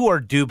people who are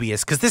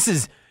dubious because this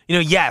is,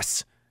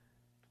 yes,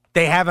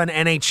 they have an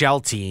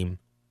NHL team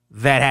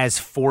that has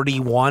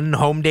 41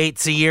 home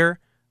dates a year,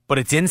 but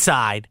it's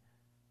inside.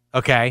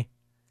 Okay.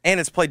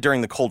 And it's played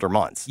during the colder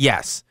months.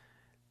 Yes.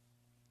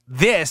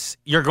 This,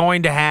 you're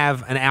going to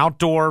have an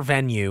outdoor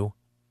venue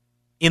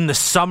in the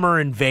summer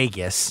in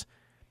Vegas.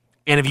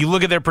 And if you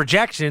look at their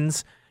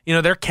projections,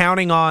 they're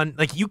counting on,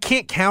 you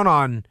can't count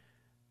on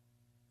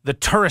the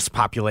tourist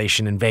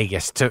population in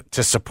Vegas to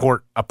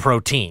support a pro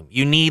team.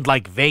 You need,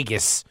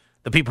 Vegas,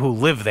 the people who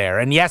live there.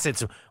 And yes,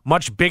 it's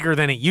much bigger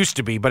than it used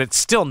to be, but it's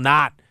still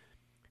not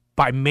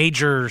by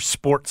major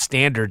sports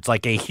standards,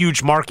 a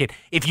huge market,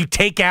 if you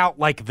take out,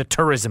 the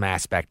tourism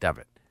aspect of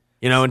it.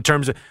 In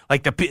terms of,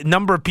 the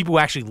number of people who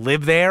actually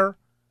live there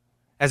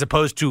as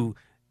opposed to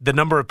the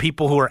number of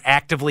people who are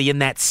actively in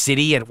that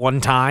city at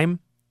one time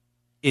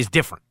is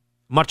different.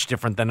 Much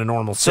different than a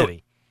normal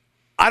city.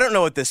 I don't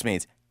know what this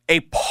means.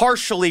 A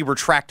partially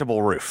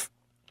retractable roof.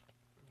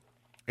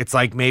 It's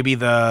maybe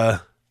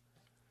the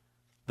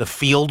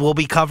field will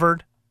be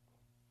covered.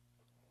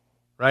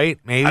 Right?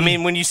 Maybe.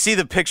 When you see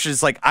the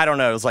pictures, I don't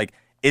know. It's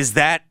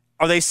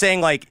are they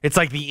saying it's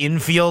the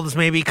infields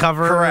maybe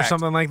covered correct. Or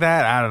something like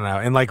that? I don't know.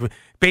 And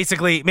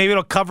basically, maybe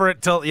it'll cover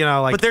it till,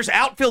 But there's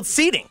outfield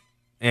seating.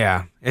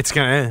 Yeah. It's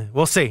going to,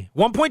 we'll see.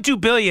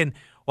 $1.2 billion,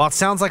 while it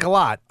sounds like a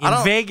lot, in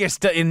Vegas,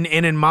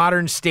 in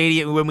modern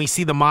stadium, when we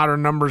see the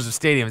modern numbers of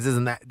stadiums,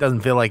 it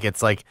doesn't feel like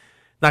it's not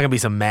going to be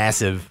some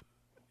massive,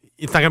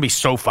 it's not going to be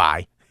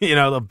SoFi,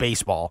 the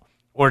baseball.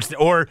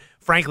 Or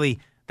frankly,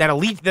 that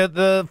elite,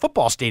 the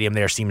football stadium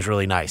there seems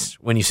really nice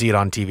when you see it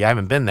on TV. I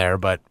haven't been there,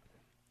 but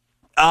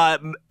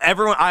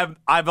everyone,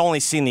 I've only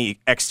seen the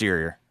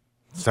exterior.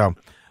 So,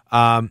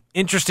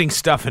 interesting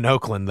stuff in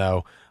Oakland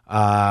though,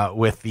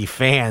 with the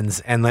fans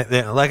and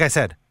like I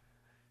said,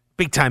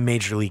 big time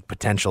major league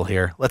potential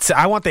here.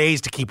 I want the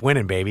A's to keep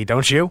winning, baby.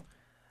 Don't you?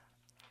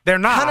 They're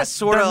not. Kind of,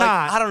 sort of.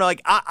 I don't know.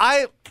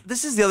 I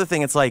this is the other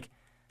thing. It's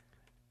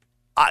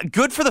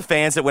good for the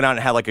fans that went out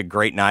and had a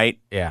great night.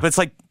 Yeah. But it's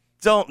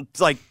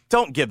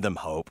don't give them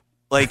hope.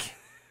 He's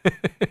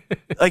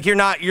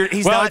not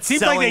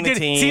selling the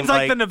team. It seems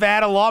like the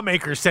Nevada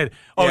lawmakers said,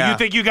 You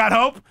think you got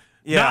hope?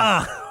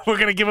 Yeah. Nuh-uh. We're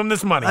going to give them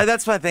this money.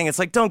 That's my thing. It's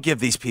don't give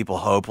these people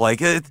hope. But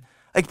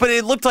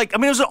it looked it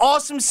was an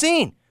awesome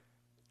scene.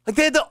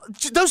 They had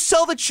those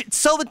sell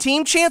the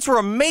team chants were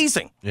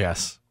amazing.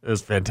 Yes. It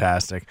was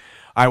fantastic.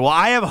 All right, well,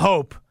 I have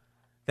hope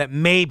that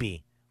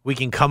maybe we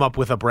can come up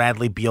with a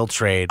Bradley Beal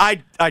trade.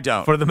 I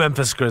don't. For the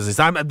Memphis Grizzlies.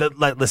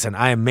 Listen,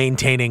 I am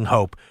maintaining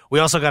hope. We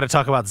also got to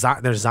talk about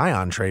there's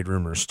Zion trade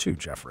rumors too,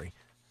 Jeffrey.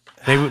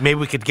 Maybe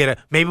we could get a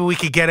been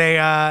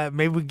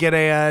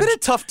a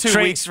tough 2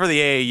 weeks for the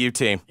AAU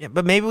team. Yeah,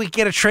 but maybe we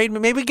get a trade.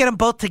 Maybe we get them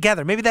both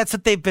together. Maybe that's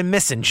what they've been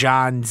missing,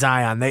 John and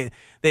Zion.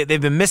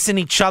 They've been missing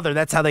each other.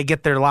 That's how they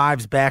get their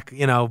lives back,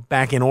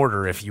 back in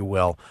order, if you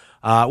will.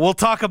 We'll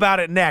talk about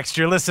it next.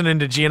 You're listening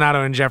to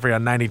Giannotto and Jeffrey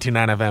on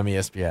 92.9 FM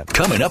ESPN.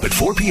 Coming up at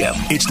 4 p.m.,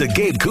 it's the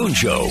Gabe Kuhn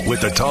Show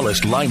with the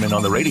tallest lineman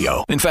on the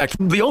radio. In fact,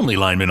 the only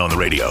lineman on the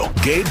radio,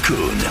 Gabe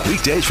Kuhn.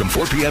 Weekdays from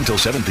 4 p.m. till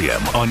 7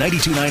 p.m. on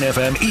 92.9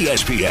 FM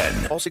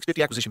ESPN. All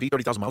 650 acquisition fee,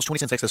 30,000 miles, 20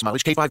 cents excess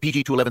mileage, K5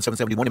 PG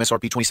 211,771,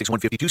 MSRP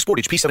 26,152,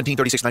 Sportage P17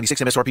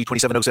 3696, MSRP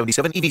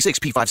 27,077, EV6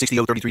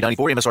 P560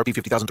 3394, MSRP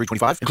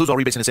 50,325. Includes all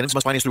rebates and incentives.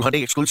 Must finance through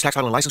Hyundai. Excludes tax,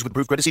 title, and license with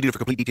approved credit. See dealer for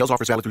complete details.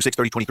 Offers valid through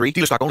 6/30/23.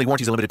 Dealer stock only.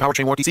 Warranties and limited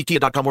powertrain warranty. See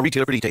Kia.com or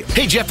retailer for details.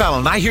 Hey, Jeff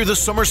Allen, I hear the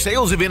summer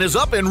sales event is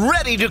up and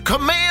ready to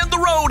command the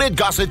road at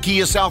Gossett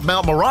Kia South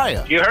Mount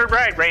Moriah. You heard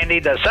right, Randy.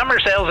 The summer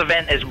sales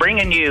event is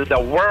bringing you the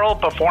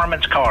World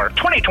Performance Car.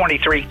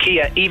 2023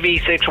 Kia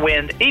EV6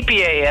 Wind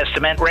EPA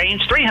estimate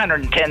range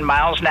 310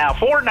 miles, now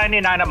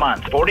 $499 a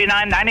month.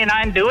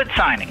 $49.99 due at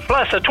signing.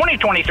 Plus a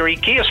 2023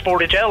 Kia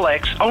Sportage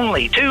LX,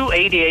 only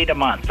 $288 a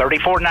month.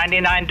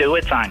 $34.99 due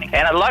at signing.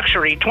 And a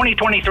luxury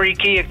 2023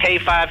 Kia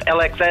K5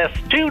 LXS,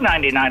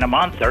 $299 a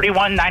month.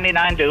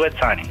 $31.99 due at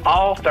signing.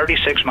 All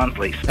 36-month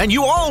lease. And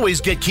you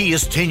always get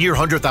Kia's 10-year,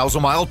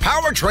 100,000-mile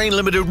powertrain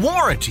limited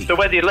warranty. So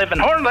whether you live in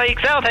Horn Lake,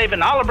 South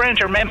Haven, Olive Branch,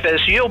 or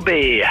Memphis, you'll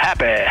be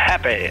happy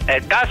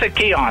at Gossett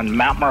Kia on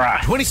Mount Moriah.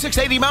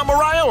 2680 Mount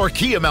Moriah or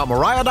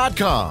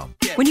KiaMountMoriah.com.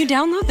 When you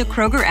download the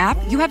Kroger app,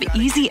 you have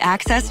easy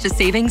access to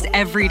savings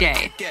every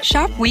day.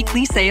 Shop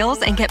weekly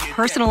sales and get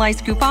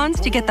personalized coupons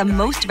to get the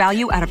most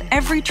value out of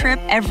every trip,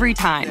 every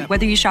time,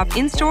 whether you shop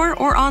in-store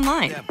or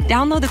online.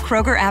 Download the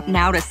Kroger app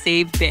now to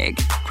save big.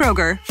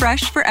 Kroger,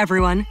 fresh for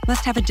everyone.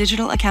 Must have a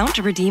digital account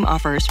to redeem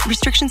offers.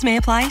 Restrictions may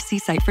apply. See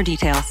site for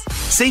details.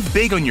 Save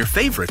big on your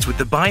favorites with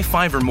the Buy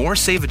 5 or More,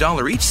 Save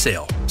 $1 each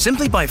sale.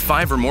 Simply buy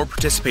 5 or more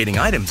participating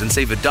items and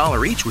save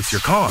 $1 each with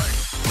your card.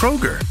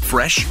 Kroger,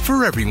 fresh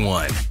for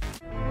everyone.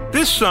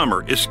 This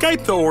summer,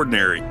 escape the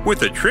ordinary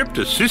with a trip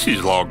to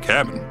Sissy's Log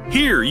Cabin.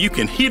 Here, you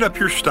can heat up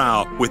your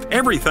style with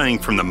everything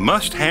from the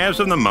must-haves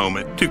of the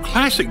moment to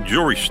classic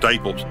jewelry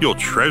staples you'll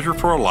treasure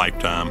for a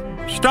lifetime.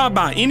 Stop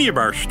by any of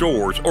our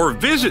stores or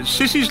visit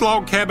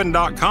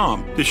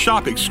sissyslogcabin.com to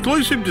shop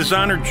exclusive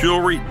designer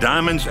jewelry,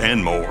 diamonds,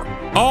 and more,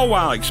 all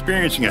while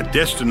experiencing a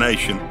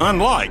destination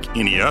unlike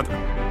any other.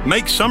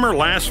 Make summer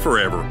last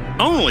forever,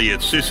 only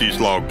at Sissy's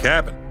Log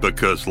Cabin,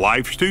 because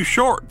life's too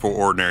short for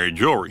ordinary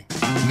jewelry.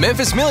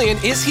 Memphis Million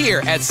is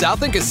here at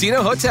Southland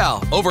Casino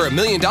Hotel. Over $1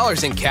 million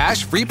in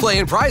cash, free play,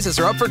 and prizes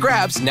are up for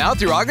grabs now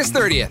through August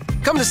 30th.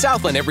 Come to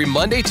Southland every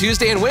Monday,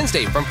 Tuesday, and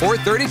Wednesday from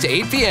 4:30 to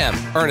 8 p.m.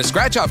 Earn a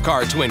scratch-off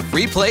card to win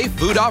free play,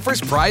 food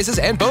offers, prizes,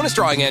 and bonus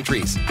drawing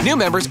entries. New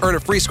members earn a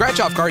free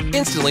scratch-off card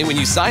instantly when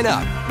you sign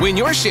up. Win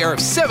your share of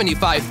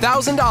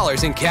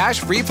 $75,000 in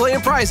cash, free play,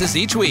 and prizes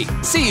each week.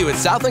 See you at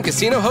Southland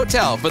Casino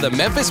Hotel for the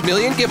Memphis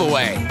Million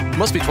giveaway.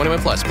 Must be 21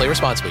 plus. Play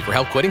responsibly. For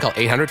help quitting, call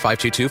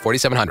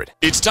 800-522-4700.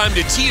 It's time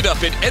to tee it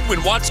up at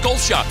Edwin Watts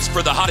Golf Shops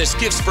for the hottest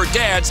gifts for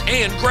dads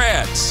and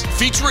grads.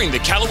 Featuring the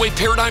Callaway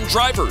Paradigm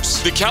Drivers.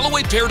 The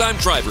Callaway Paradigm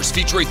Drivers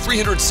feature a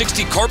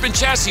 360 carbon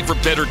chassis for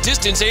better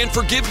distance and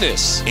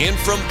forgiveness. And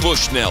from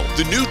Bushnell,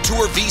 the new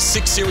Tour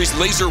V6 Series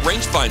laser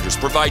rangefinders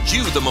provide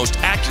you the most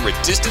accurate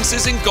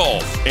distances in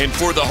golf. And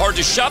for the hard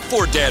to shop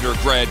for dad or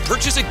grad,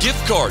 purchase a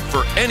gift card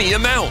for any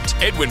amount.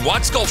 Edwin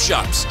Watts Golf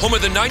Shops, home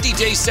of the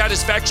 90-day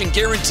satisfaction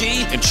guarantee,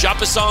 and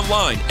shop us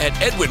online at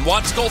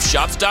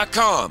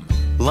EdwinWattsGolfShops.com.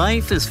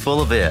 Life is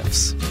full of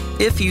ifs.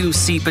 If you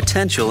see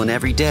potential in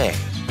every day,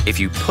 if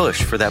you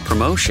push for that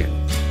promotion,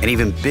 and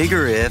even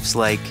bigger ifs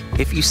like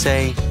if you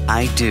say,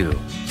 I do.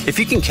 If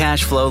you can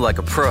cash flow like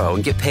a pro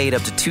and get paid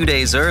up to 2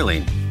 days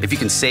early, if you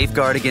can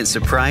safeguard against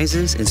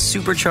surprises and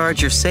supercharge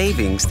your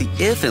savings, the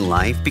if in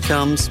life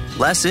becomes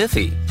less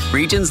iffy.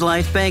 Regions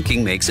Life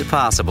Banking makes it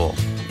possible.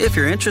 If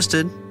you're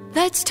interested.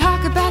 Let's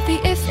talk about the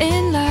if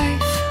in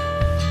life.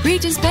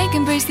 Regions Bank,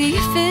 embrace the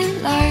if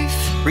in life.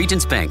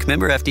 Regions Bank,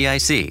 member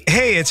FDIC.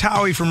 Hey, it's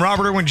Howie from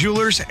Robert Irwin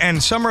Jewelers,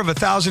 and Summer of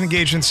 1,000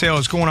 engagement sale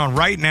is going on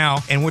right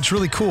now. And what's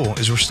really cool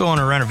is we're still on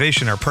a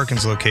renovation at our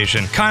Perkins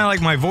location. Kind of like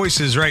my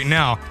voice is right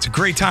now. It's a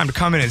great time to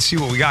come in and see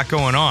what we got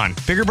going on.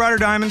 Bigger, brighter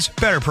diamonds,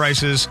 better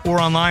prices, or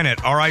online at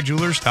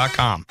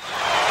rijewelers.com.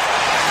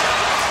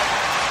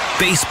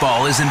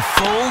 Baseball is in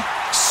full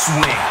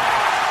swing.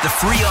 The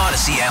free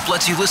Odyssey app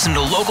lets you listen to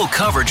local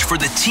coverage for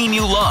the team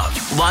you love,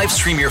 live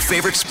stream your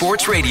favorite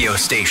sports radio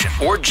station,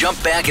 or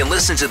jump back and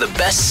listen to the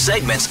best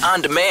segments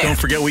on demand. Don't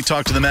forget we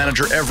talk to the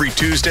manager every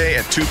Tuesday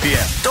at 2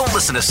 p.m. Don't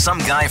listen to some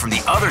guy from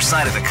the other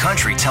side of the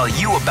country tell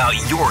you about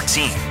your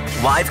team.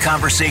 Live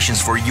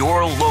conversations for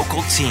your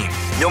local team.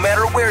 No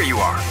matter where you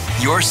are,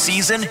 your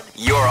season,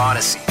 your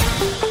Odyssey.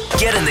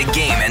 Get in the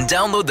game and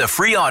download the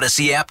free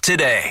Odyssey app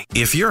today.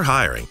 If you're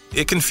hiring,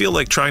 it can feel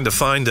like trying to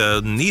find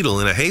a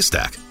needle in a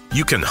haystack.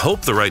 You can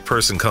hope the right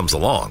person comes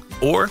along,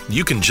 or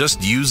you can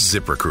just use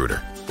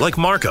ZipRecruiter. Like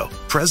Marco,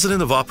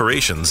 president of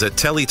operations at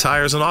Telly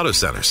Tires and Auto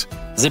Centers.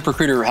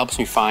 ZipRecruiter helps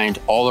me find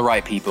all the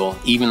right people,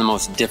 even the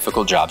most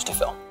difficult jobs to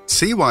fill.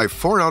 See why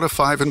 4 out of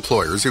 5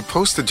 employers who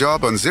post a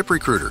job on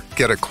ZipRecruiter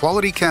get a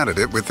quality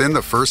candidate within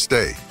the first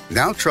day.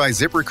 Now try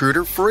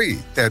ZipRecruiter free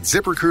at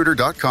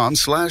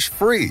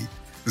ZipRecruiter.com/free.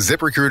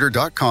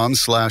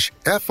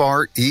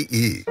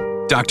 ZipRecruiter.com/FREE.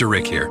 Dr.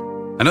 Rick here.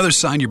 Another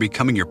sign you're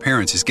becoming your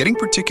parents is getting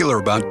particular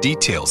about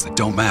details that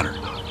don't matter.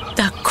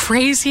 The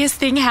craziest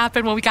thing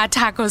happened when we got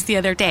tacos the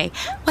other day.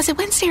 Was it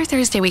Wednesday or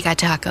Thursday we got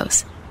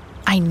tacos?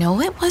 I know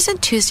it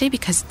wasn't Tuesday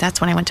because that's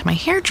when I went to my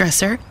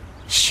hairdresser.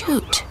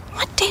 Shoot,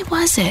 what day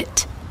was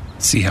it?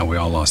 See how we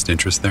all lost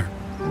interest there?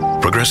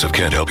 Progressive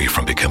can't help you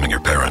from becoming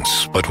your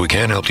parents, but we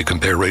can help you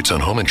compare rates on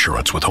home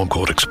insurance with Home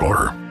Quote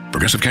Explorer.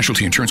 Progressive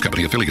Casualty Insurance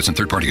Company affiliates and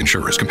third-party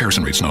insurers.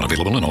 Comparison rates not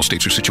available in all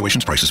states or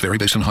situations. Prices vary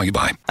based on how you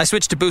buy. I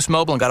switched to Boost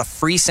Mobile and got a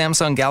free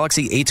Samsung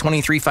Galaxy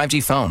A23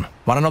 5G phone.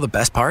 Want to know the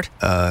best part?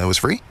 It was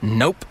free?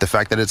 Nope. The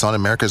fact that it's on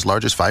America's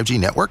largest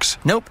 5G networks?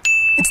 Nope.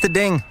 It's the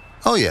ding.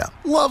 Oh yeah,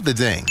 love the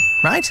ding.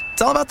 Right?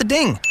 It's all about the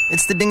ding.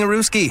 It's the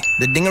dingarooski,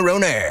 the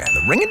dingaroner,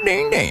 the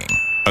ring-a-ding-ding.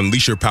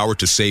 Unleash your power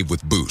to save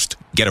with Boost.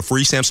 Get a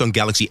free Samsung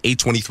Galaxy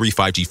A23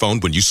 5G phone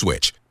when you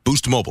switch.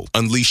 Boost Mobile.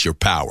 Unleash your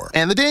power.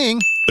 And the ding.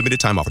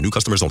 Limited time offer. New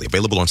customers only.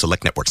 Available on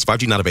select networks.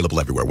 5G not available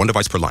everywhere. One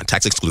device per line.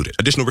 Tax excluded.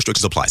 Additional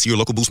restrictions apply. See your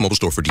local Boost Mobile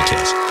store for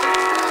details.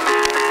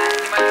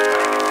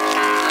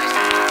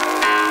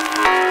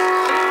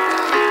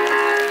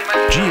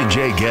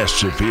 G&J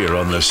guests appear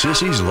on the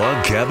Sissy's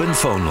Log Cabin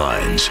phone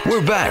lines.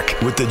 We're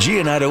back with the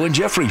Giannotto and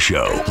Jeffrey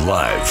Show,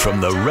 live from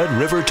the Red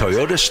River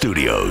Toyota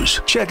Studios.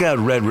 Check out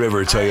Red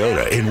River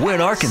Toyota in Wynn,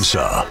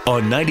 Arkansas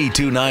on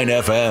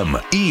 92.9 FM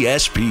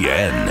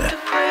ESPN.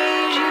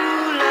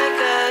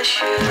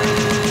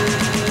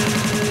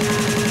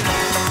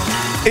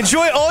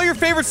 Enjoy all your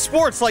favorite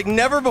sports like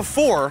never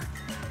before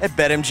at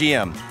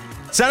BetMGM.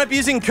 Sign up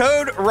using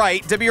code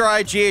RIGHT,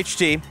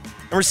 WRIGHT,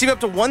 and receive up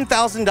to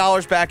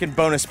 $1,000 back in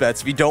bonus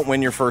bets if you don't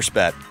win your first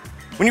bet.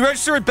 When you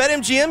register with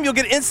BetMGM, you'll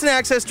get instant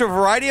access to a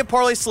variety of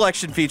parlay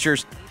selection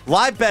features,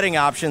 live betting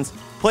options,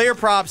 player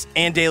props,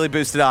 and daily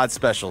boosted odds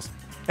specials.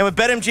 And with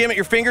BetMGM at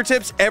your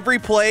fingertips, every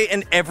play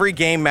and every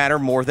game matter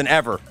more than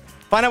ever.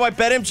 Find out why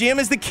BetMGM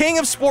is the king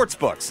of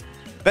sportsbooks.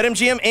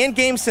 BetMGM and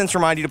GameSense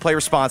remind you to play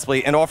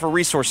responsibly and offer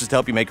resources to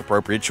help you make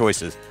appropriate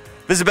choices.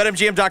 Visit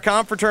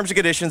BetMGM.com for terms and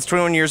conditions.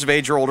 21 years of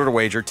age or older to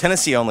wager.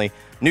 Tennessee only.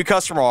 New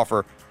customer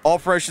offer. All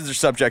promotions are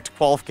subject to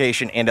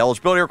qualification and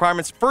eligibility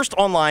requirements. First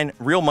online,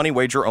 real money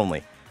wager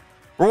only.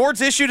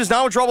 Rewards issued as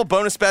non-withdrawable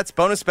bonus bets.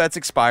 Bonus bets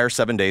expire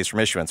 7 days from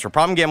issuance. For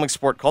problem gambling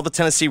support, call the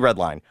Tennessee Red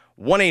Line.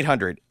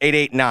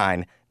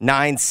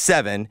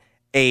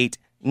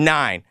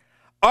 1-800-889-9789.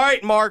 All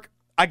right, Mark.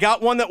 I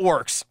got one that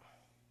works.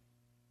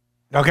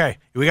 Okay,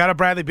 we got a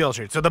Bradley Beal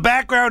shirt. So the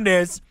background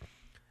is,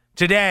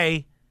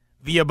 today,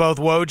 via both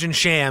Woj and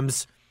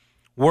Shams,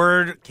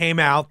 word came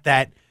out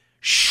that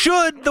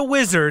should the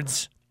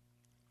Wizards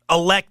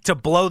elect to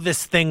blow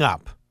this thing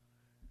up,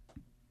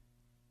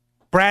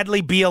 Bradley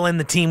Beal and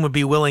the team would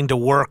be willing to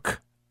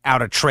work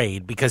out a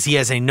trade because he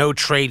has a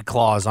no-trade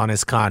clause on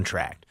his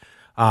contract.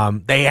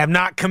 They have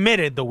not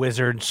committed, the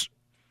Wizards,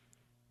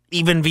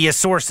 even via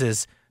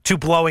sources, to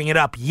blowing it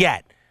up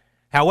yet.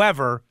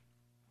 However,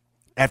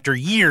 after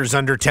years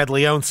under Ted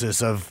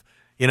Leonsis of,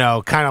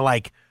 kind of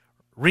like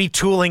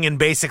retooling and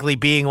basically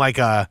being like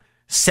a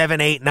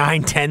 7, 8,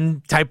 9,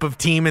 10 type of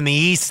team in the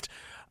East,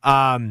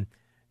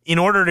 in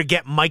order to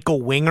get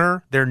Michael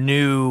Winger, their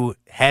new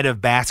head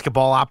of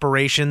basketball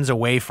operations,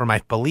 away from,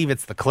 I believe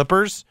it's the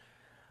Clippers,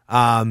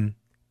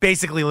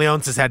 basically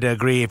Leonsis had to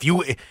agree, if you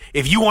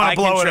want to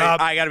blow it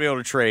up, I got to be able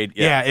to trade.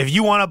 Yeah, if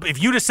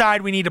you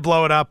decide we need to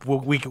blow it up,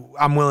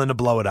 I'm willing to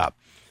blow it up.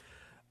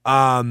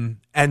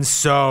 And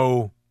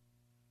so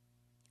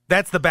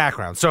that's the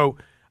background. So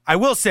I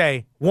will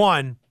say,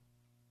 one,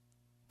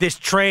 this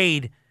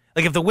trade,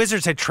 like if the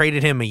Wizards had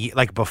traded him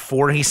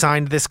before he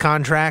signed this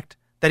contract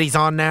that he's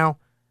on now,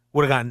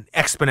 would have gotten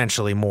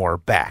exponentially more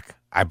back,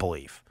 I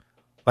believe.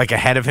 Like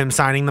ahead of him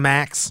signing the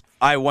max.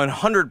 I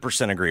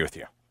 100% agree with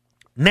you.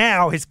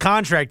 Now his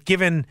contract,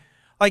 given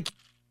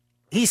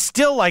he's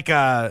still like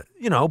a,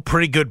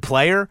 pretty good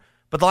player,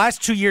 but the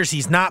last 2 years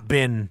he's not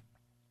been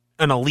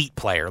an elite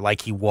player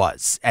like he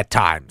was at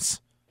times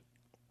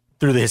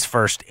through his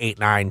first 8,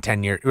 9,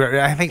 10 years.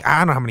 I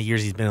don't know how many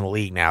years he's been in the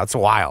league now. It's a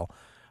while.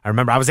 I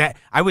remember that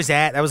was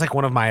like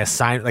one of my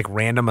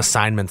random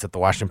assignments at the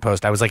Washington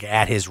Post. I was like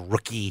at his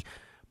rookie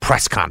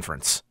press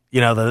conference.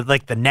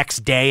 The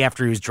next day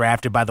after he was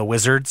drafted by the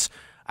Wizards,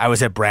 I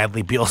was at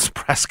Bradley Beal's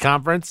press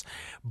conference.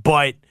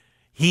 But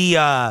he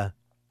now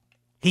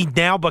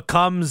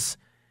becomes,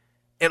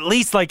 at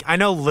least I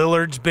know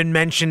Lillard's been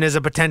mentioned as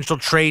a potential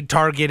trade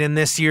target in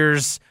this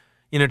year's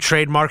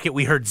trade market.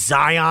 We heard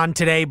Zion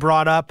today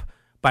brought up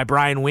by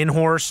Brian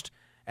Windhorst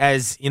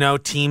as,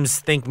 teams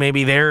think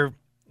maybe they're,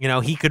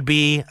 he could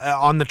be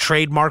on the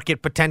trade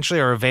market potentially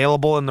or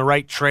available in the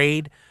right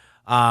trade.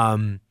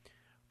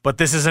 But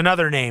this is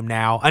another name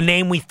now, a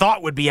name we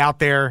thought would be out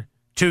there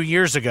 2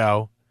 years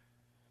ago.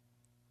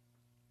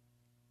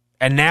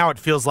 And now it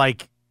feels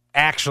like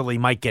actually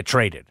might get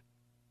traded.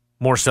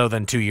 More so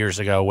than 2 years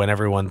ago when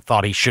everyone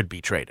thought he should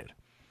be traded.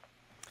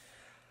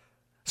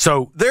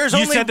 So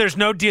said there's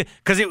no deal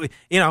because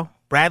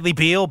Bradley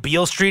Beal,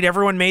 Beal Street,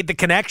 everyone made the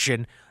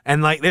connection,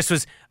 and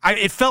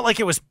it felt like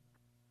it was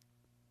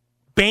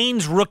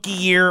Bane's rookie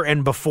year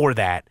and before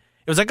that,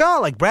 it was like, oh,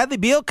 like Bradley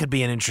Beal could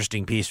be an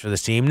interesting piece for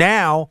this team.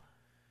 Now,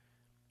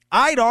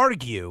 I'd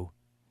argue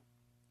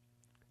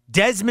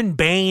Desmond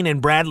Bane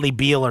and Bradley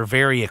Beal are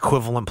very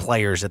equivalent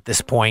players at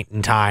this point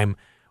in time,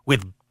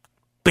 with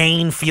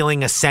Bane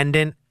feeling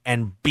ascendant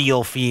and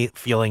Beal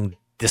feeling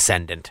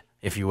descendant,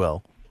 if you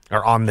will,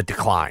 or on the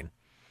decline.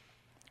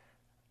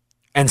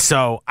 And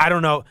so, I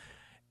don't know.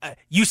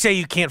 You say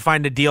you can't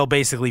find a deal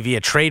basically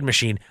via trade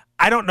machine.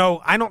 I don't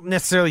know. I don't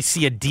necessarily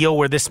see a deal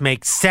where this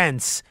makes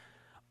sense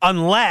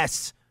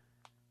unless,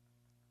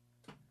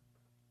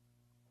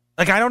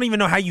 like, I don't even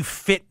know how you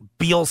fit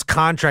Beal's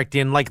contract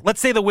in. Like, let's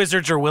say the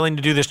Wizards are willing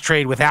to do this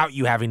trade without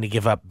you having to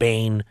give up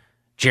Bane,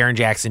 Jaren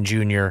Jackson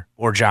Jr.,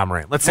 or Ja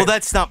Morant. Well,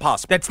 that's not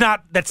possible.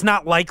 That's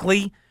not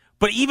likely.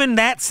 But even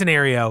that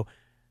scenario,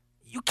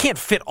 you can't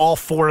fit all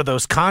four of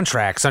those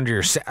contracts under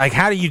your... Like,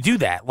 how do you do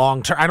that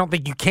long term? I don't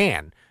think you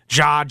can.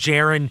 Ja,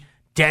 Jaren,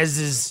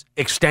 Dez's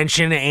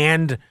extension,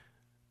 and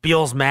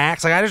Beal's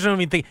max. Like, I just don't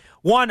even think...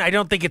 One, I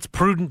don't think it's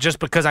prudent just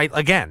because, I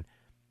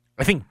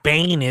think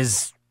Bane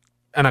is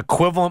an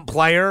equivalent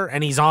player,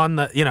 and he's on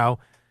the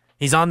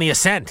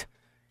ascent.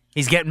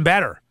 He's getting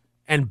better.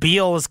 And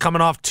Beal is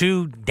coming off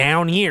 2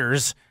 down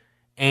years,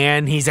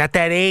 and he's at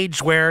that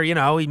age where,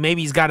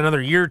 maybe he's got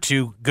another year or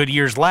 2 good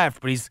years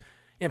left, but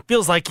it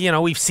feels like,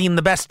 we've seen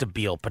the best of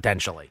Beal,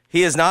 potentially.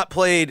 He has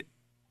played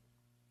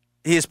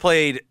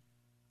back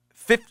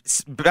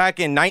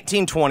in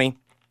 1920,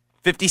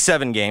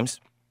 57 games,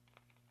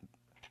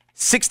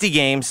 60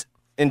 games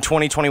in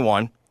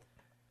 2021,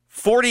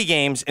 40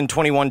 games in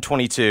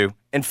 21-22,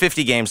 and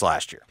 50 games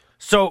last year.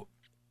 So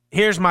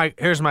here's my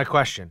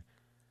question.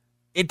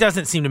 It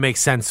doesn't seem to make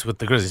sense with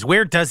the Grizzlies.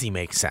 Where does he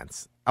make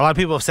sense? A lot of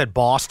people have said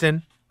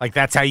Boston. Like,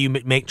 that's how you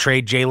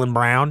trade Jaylen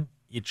Brown.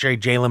 You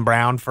trade Jaylen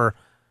Brown for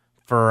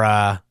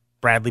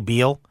Bradley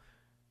Beal.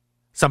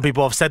 Some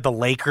people have said the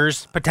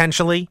Lakers,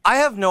 potentially. I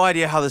have no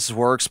idea how this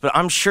works, but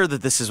I'm sure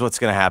that this is what's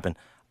going to happen.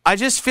 I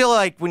just feel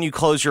like when you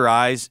close your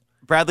eyes,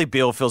 Bradley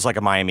Beal feels like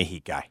a Miami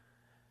Heat guy.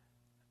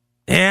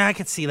 Yeah, I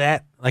could see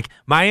that. Like,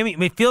 Miami,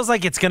 it feels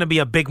like it's going to be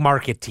a big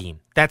market team.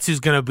 That's who's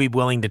going to be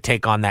willing to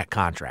take on that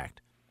contract.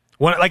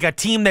 Like a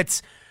team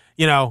that's,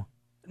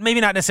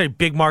 maybe not necessarily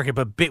big market,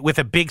 but with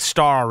a big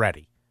star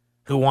already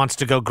who wants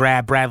to go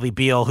grab Bradley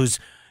Beal, who's,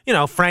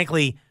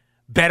 frankly,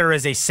 better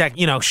as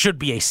should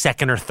be a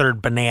second or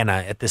third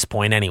banana at this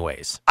point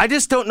anyways. I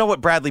just don't know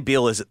what Bradley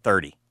Beal is at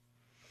 30.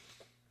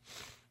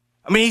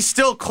 I mean, he's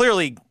still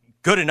clearly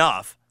good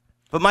enough,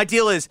 but my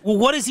deal is... Well,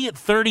 what is he at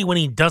 30 when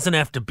he doesn't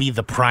have to be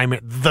the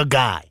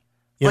guy?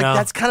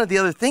 That's kind of the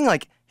other thing.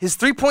 Like, his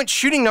three-point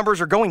shooting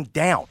numbers are going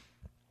down.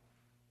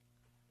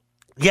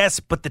 Yes,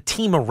 but the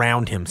team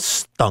around him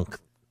stunk.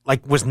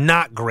 Like, was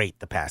not great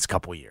the past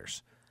couple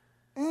years.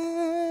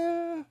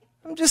 I'm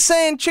just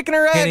saying, chicken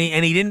or egg.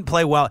 And he didn't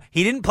play well.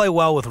 He didn't play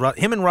well with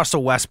him and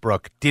Russell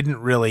Westbrook. Didn't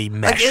really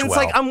mesh well. It's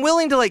like I'm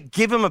willing to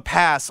give him a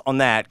pass on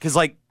that because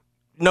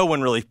no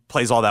one really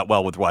plays all that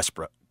well with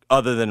Westbrook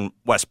other than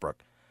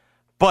Westbrook.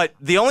 But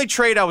the only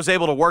trade I was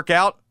able to work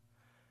out,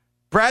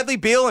 Bradley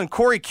Beal and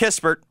Corey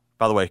Kispert.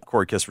 By the way,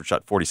 Corey Kispert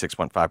shot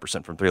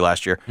 46.5% from 3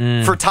 last year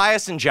for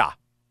Tyus and Ja.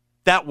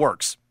 That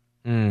works.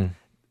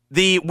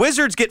 The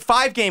Wizards get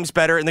 5 games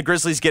better, and the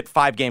Grizzlies get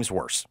 5 games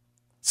worse.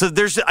 So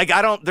there's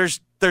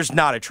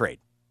not a trade.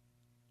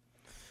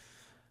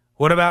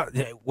 What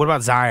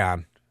about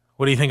Zion?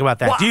 What do you think about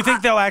that? Well, do you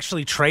think they'll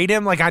actually trade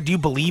him? Do you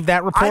believe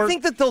that report? I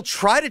think that they'll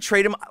try to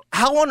trade him.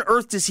 How on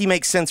earth does he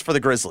make sense for the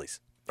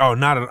Grizzlies? Oh,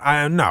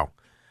 no.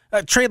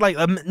 Trade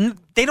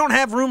they don't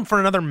have room for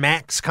another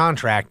max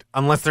contract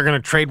unless they're going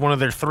to trade one of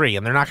their 3,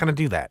 and they're not going to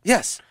do that.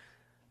 Yes.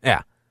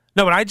 Yeah.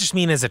 No, but I just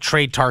mean as a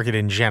trade target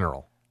in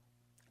general.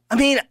 I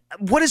mean,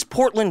 what is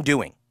Portland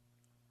doing?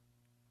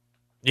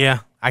 Yeah,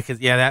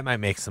 that might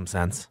make some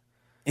sense.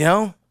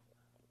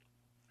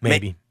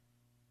 Maybe.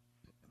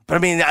 But I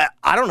mean,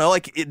 I don't know.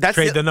 That's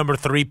trade the number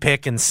 3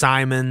 pick and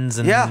Simons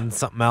and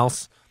something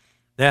else.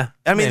 Yeah.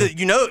 I mean,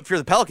 if you're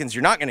the Pelicans,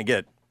 you're not going to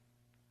get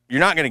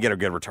a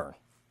good return.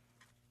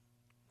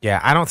 Yeah,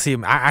 I don't see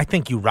him. I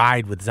think you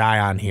ride with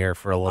Zion here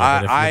for a little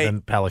bit if you're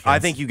the Pelicans. I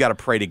think you got to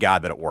pray to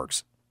God that it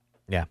works.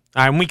 Yeah.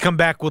 All right, when we come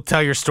back, we'll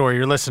tell your story.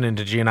 You're listening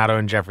to Giannato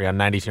and Jeffrey on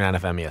 92.9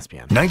 FM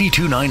ESPN.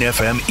 92.9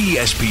 FM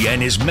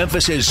ESPN is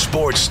Memphis'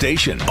 sports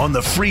station on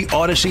the free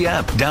Odyssey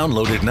app.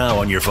 Download it now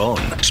on your phone.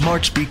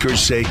 Smart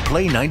speakers say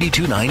play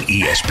 92.9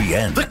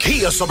 ESPN. The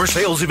Kia Summer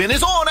Sales event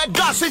is on at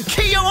Gossett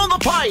Kia on the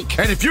Pike.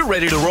 And if you're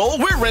ready to roll,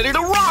 we're ready to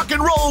rock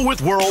and roll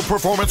with World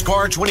Performance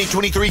Car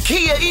 2023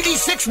 Kia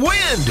EV6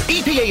 Wind.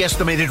 EPA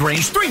estimated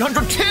range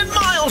 310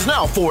 miles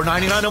now.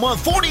 $499 a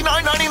month,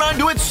 $49.99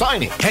 to its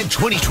signing. And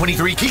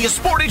 2023 Kia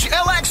Sportage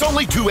LX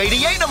only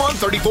 $288 a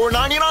month,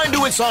 $34.99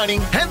 to its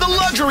signing. And the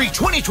luxury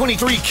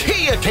 2023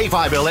 Kia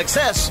K5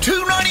 LXS,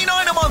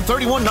 $299 a month,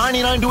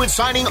 $31.99 to its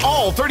signing,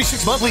 all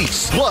 36-month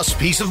lease. Plus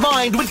peace of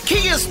mind with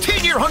Kia's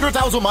 10-year,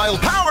 100,000-mile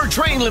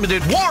powertrain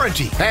limited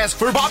warranty. Ask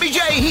for Bobby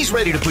J. He's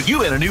ready to put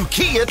you in a new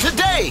Kia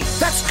today.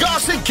 That's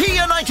Gossett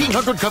Kia,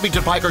 1900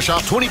 Covington Pike, or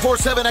shop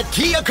 24/7 at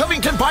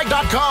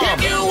KiaCovingtonPike.com.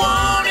 If you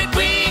want it,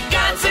 we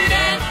got it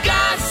at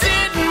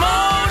Gossett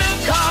Motor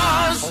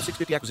All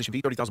 650 acquisition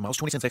fee, 30,000 miles,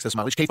 20 cents excess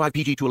mileage, K5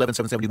 PG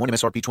 211,771,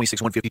 MSRP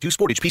 26,152,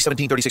 Sportage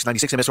P17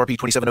 3696, MSRP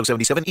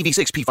 27,077,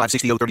 EV6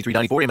 P560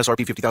 3394,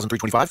 MSRP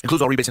 50,325.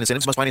 Includes all rebates and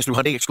incentives. Must finance through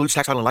Hyundai. Excludes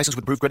tax, title, and license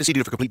with approved credit. See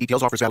dealer for complete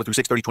details. Offers valid through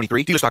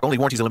 6/30/23. Dealer stock only.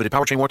 Warranties and limited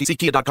powertrain warranty. See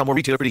Kia.com or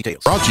retailer for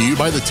details. Brought to you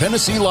by the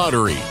Tennessee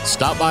Lottery.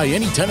 Stop by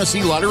any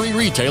Tennessee Lottery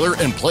retailer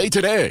and play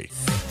today.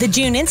 The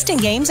June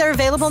Instant Games are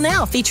available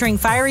now, featuring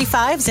Fiery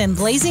Fives and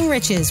Blazing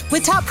Riches,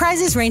 with top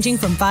prizes ranging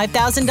from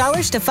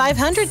 $5,000 to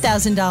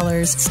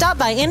 $500,000. Stop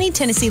by any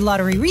Tennessee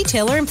Lottery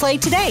retailer and play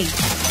today.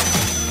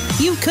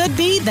 You could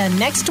be the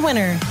next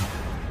winner.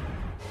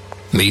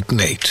 Meet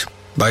Nate.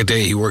 By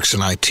day, he works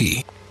in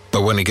IT,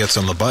 but when he gets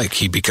on the bike,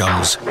 he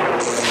becomes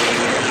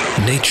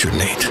Nature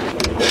Nate.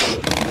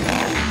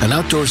 An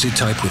outdoorsy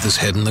type with his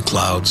head in the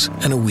clouds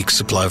and a week's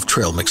supply of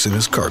trail mix in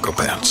his cargo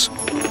pants.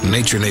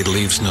 Nature Nate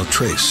leaves no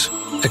trace,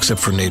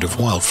 except for native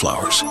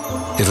wildflowers.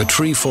 If a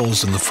tree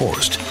falls in the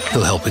forest,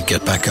 he'll help it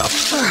get back up.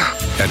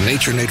 And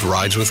Nature Nate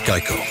rides with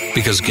Geico,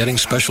 because getting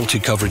specialty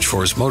coverage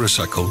for his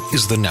motorcycle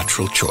is the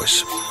natural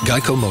choice.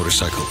 Geico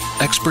Motorcycle,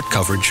 expert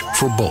coverage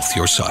for both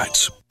your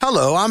sides.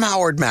 Hello, I'm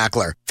Howard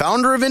Mackler,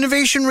 founder of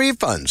Innovation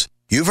Refunds.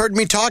 You've heard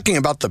me talking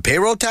about the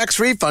payroll tax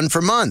refund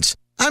for months.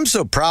 I'm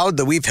so proud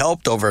that we've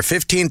helped over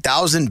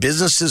 15,000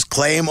 businesses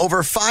claim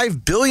over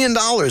 $5 billion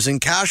in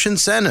cash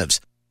incentives.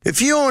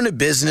 If you own a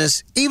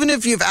business, even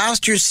if you've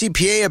asked your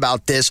CPA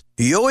about this,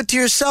 you owe it to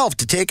yourself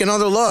to take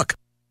another look.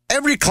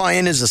 Every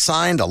client is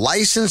assigned a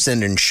licensed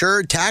and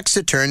insured tax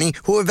attorney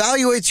who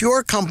evaluates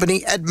your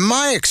company at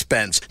my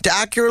expense to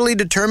accurately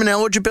determine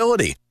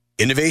eligibility.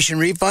 Innovation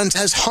Refunds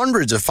has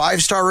hundreds of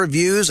 5-star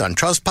reviews on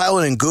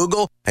Trustpilot and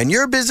Google, and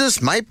your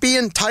business might be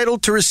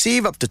entitled to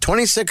receive up to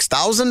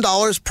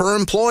 $26,000 per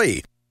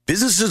employee.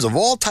 Businesses of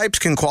all types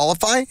can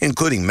qualify,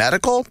 including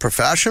medical,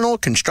 professional,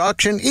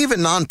 construction, even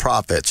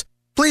nonprofits.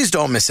 Please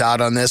don't miss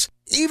out on this.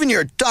 Even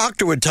your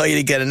doctor would tell you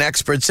to get an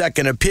expert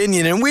second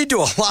opinion, and we do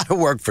a lot of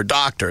work for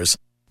doctors.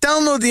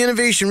 Download the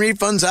Innovation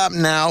Refunds app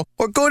now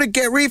or go to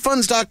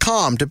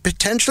getrefunds.com to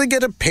potentially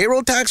get a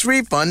payroll tax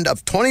refund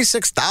of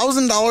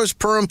 $26,000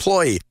 per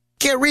employee.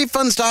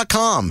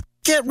 Getrefunds.com.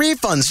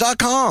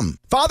 GetRefunds.com.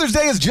 Father's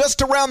Day is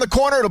just around the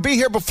corner. It'll be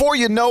here before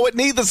you know it.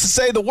 Needless to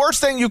say, the worst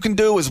thing you can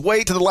do is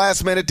wait to the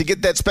last minute to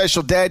get that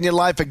special dad in your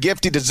life a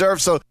gift he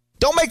deserves. So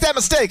don't make that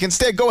mistake.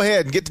 Instead, go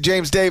ahead and get to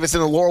James Davis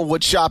in the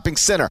Laurelwood Shopping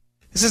Center.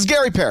 This is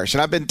Gary Parrish,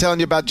 and I've been telling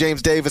you about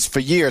James Davis for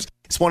years.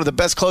 It's one of the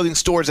best clothing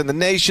stores in the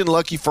nation.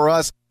 Lucky for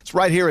us, it's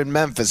right here in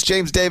Memphis.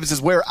 James Davis is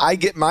where I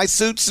get my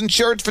suits and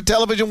shirts for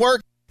television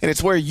work, and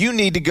it's where you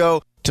need to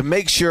go to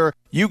make sure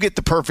you get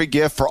the perfect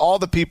gift for all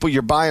the people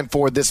you're buying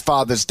for this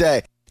Father's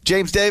Day.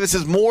 James Davis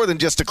is more than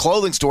just a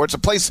clothing store. It's a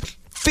place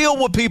filled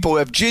with people who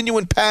have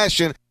genuine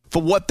passion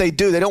for what they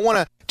do. They don't want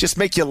to just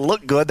make you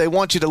look good. They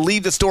want you to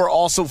leave the store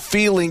also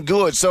feeling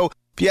good. So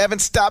if you haven't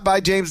stopped by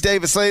James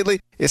Davis lately,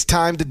 it's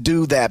time to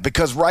do that,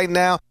 because right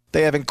now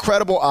they have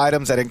incredible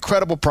items at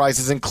incredible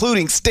prices,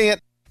 including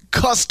stamped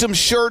custom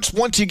shirts.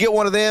 Once you get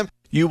one of them,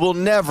 you will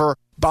never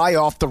buy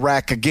off the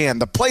rack again.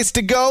 The place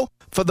to go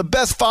for the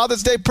best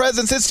Father's Day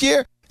presents this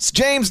year is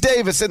James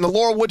Davis in the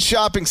Laurelwood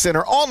Shopping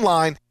Center.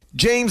 Online,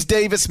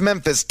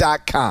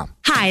 JamesDavisMemphis.com.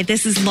 Hi,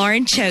 this is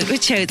Lauren Choate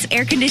with Choate's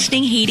Air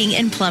Conditioning, Heating,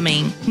 and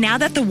Plumbing. Now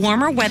that the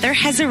warmer weather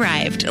has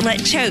arrived, let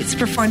Choate's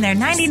perform their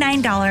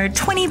 $99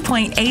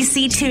 20-point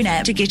AC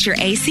tune-up to get your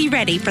AC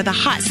ready for the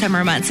hot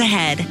summer months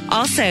ahead.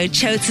 Also,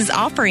 Choate's is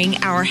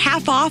offering our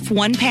half-off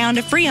 1 pound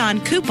of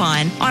Freon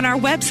coupon on our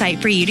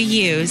website for you to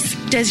use.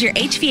 Does your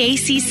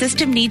HVAC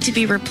system need to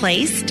be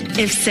replaced?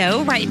 If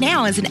so, right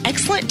now is an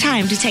excellent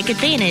time to take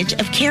advantage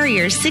of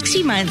Carrier's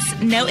 60 months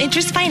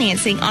no-interest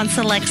financing on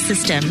select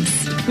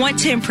systems. Want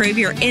to improve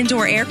your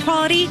indoor air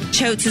quality?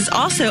 Choate's is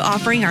also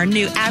offering our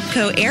new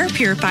APCO air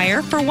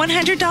purifier for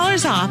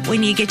 $100 off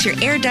when you get your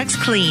air ducts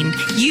cleaned.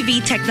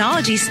 UV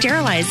technology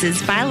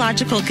sterilizes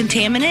biological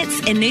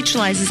contaminants and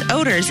neutralizes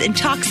odors and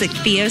toxic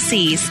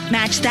VOCs.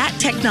 Match that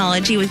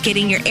technology with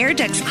getting your air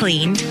ducts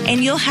cleaned,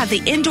 and you'll have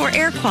the indoor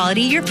air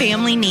quality your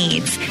family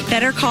needs.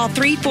 Better call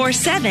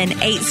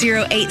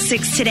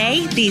 347-8086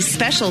 today. These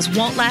specials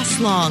won't last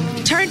long.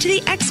 Turn to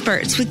the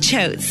experts with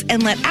Choate's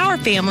and let our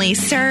family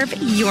serve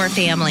your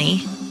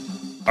family.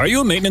 Are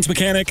you a maintenance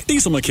mechanic,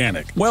 diesel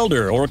mechanic,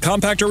 welder, or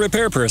compactor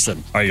repair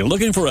person? Are you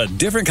looking for a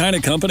different kind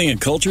of company and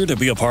culture to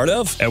be a part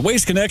of? At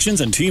Waste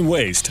Connections and Team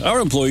Waste, our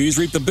employees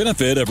reap the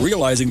benefit of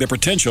realizing their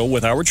potential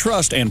with our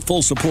trust and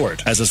full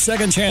support. As a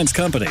second chance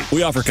company,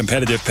 we offer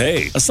competitive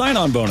pay, a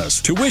sign-on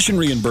bonus, tuition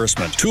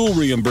reimbursement, tool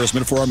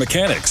reimbursement for our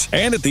mechanics,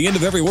 and at the end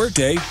of every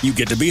workday, you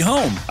get to be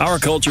home. Our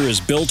culture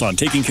is built on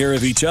taking care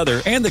of each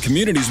other and the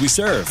communities we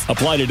serve.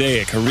 Apply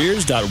today at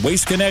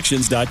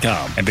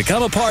careers.wasteconnections.com and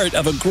become a part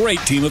of a great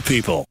team of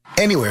people.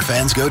 Anywhere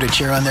fans go to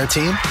cheer on their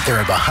team, there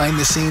are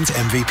behind-the-scenes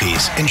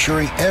MVPs,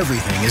 ensuring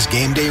everything is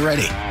game day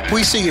ready.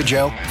 We see you,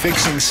 Joe,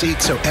 fixing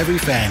seats so every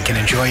fan can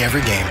enjoy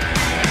every game.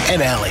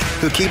 And Allie,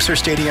 who keeps her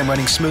stadium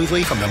running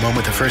smoothly from the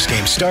moment the first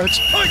game starts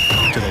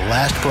to the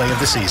last play of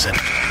the season.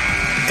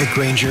 At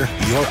Grainger,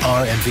 you're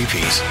our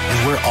MVPs,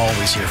 and we're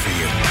always here for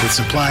you with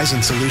supplies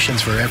and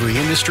solutions for every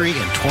industry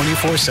and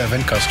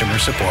 24/7 customer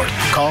support.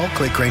 Call,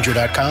 click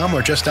Grainger.com,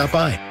 or just stop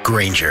by.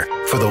 Grainger,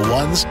 for the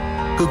ones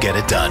who get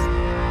it done.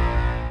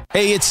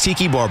 Hey, it's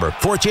Tiki Barber.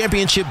 For a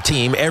championship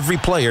team, every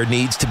player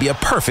needs to be a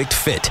perfect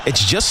fit.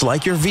 It's just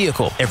like your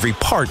vehicle. Every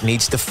part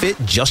needs to fit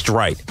just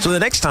right. So the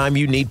next time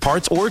you need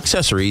parts or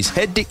accessories,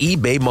 head to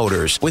eBay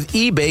Motors. With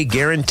eBay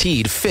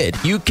Guaranteed Fit,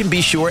 you can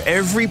be sure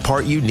every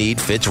part you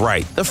need fits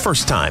right the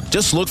first time.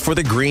 Just look for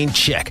the green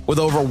check. With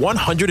over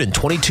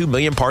 122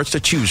 million parts to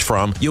choose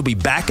from, you'll be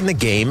back in the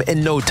game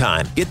in no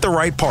time. Get the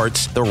right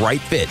parts, the right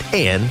fit,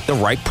 and the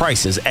right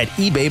prices at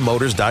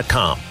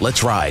ebaymotors.com.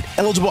 Let's ride.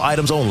 Eligible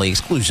items only.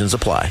 Exclusions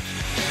apply.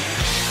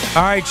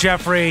 All right,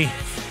 Jeffrey.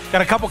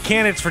 Got a couple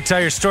candidates for Tell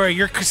Your Story.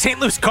 Your St.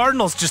 Louis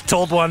Cardinals just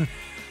told one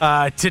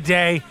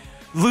today.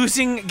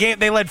 Losing game.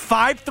 They led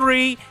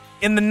 5-3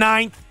 in the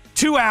ninth,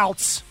 2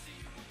 outs,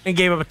 and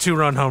gave up a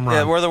 2-run home run.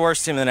 Yeah, we're the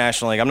worst team in the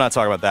National League. I'm not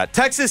talking about that.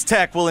 Texas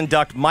Tech will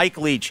induct Mike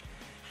Leach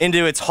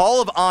into its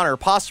Hall of Honor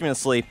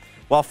posthumously,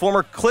 while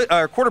former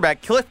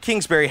quarterback Cliff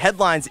Kingsbury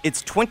headlines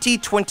its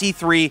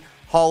 2023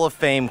 Hall of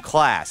Fame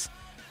class.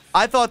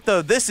 I thought,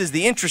 though, this is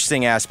the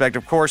interesting aspect.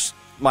 Of course,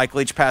 Mike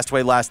Leach passed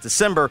away last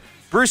December.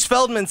 Bruce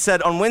Feldman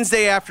said on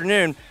Wednesday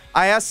afternoon,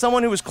 I asked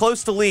someone who was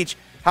close to Leach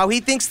how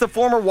he thinks the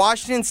former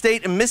Washington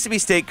State and Mississippi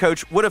State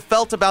coach would have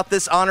felt about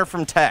this honor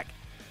from Tech.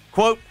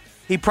 Quote,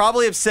 he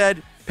probably have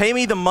said, pay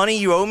me the money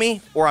you owe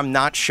me or I'm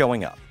not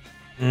showing up.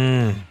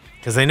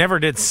 Because they never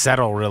did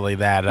settle really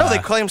that. No, they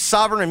claimed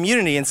sovereign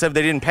immunity and said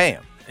they didn't pay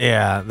him.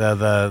 Yeah,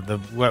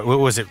 what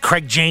was it?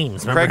 Craig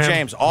James. Craig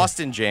James.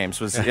 Austin James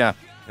was, the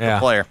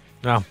player.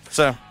 No.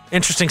 So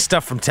interesting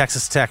stuff from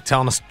Texas Tech,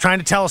 trying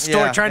to tell a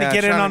story, trying to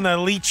get in on the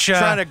Leach,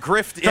 trying to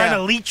grift, trying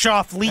to leech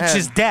off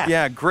Leach's death.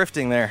 Yeah,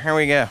 grifting there. Here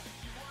we go.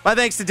 My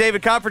thanks to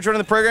David Cobb for joining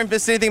the program. If you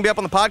missed anything, be up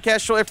on the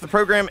podcast show after the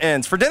program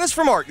ends. For Dennis,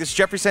 for Mark, this is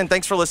Jeffrey Sen.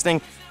 Thanks for listening.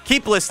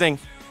 Keep listening.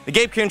 The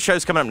Gabe Kuhn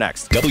Show's coming up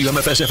next.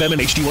 WMFS-FM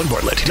and HD1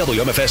 Bartlett.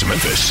 WMFS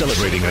Memphis,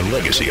 celebrating a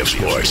legacy of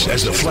sports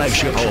as the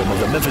flagship home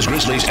of the Memphis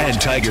Grizzlies and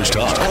Tigers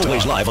talk.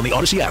 Always live on the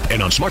Odyssey app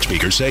and on smart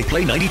speakers. Say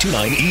play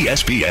 92.9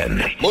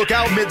 ESPN. Look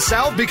out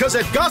Mid-South, because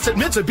at Gossett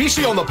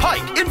Mitsubishi on the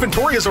Pike,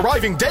 inventory is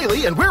arriving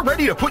daily and we're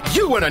ready to put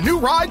you in a new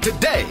ride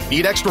today.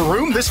 Need extra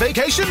room this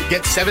vacation?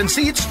 Get 7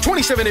 seats,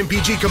 27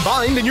 MPG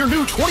combined in your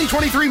new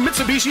 2023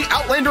 Mitsubishi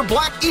Outlander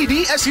Black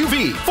EV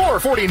SUV,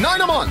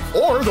 $449 a month.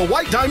 Or the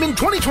White Diamond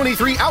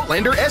 2023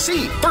 Outlander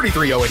SE,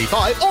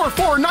 $33,085 or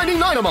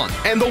 $499 a month.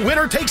 And the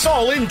winner takes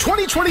all in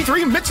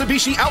 2023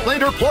 Mitsubishi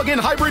Outlander Plug-in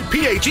Hybrid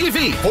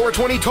PHEV,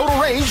 420 total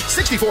range,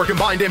 64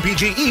 combined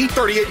MPGe,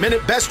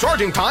 38-minute best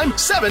charging time,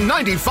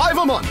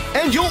 $795 a month.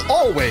 And you'll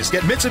always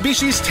get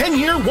Mitsubishi's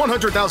 10-year,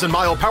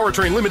 100,000-mile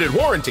powertrain limited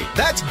warranty.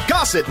 That's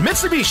Gossett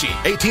Mitsubishi,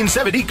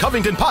 1870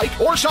 Covington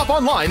Pike, or shop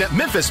online at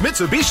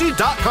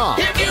memphismitsubishi.com.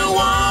 If you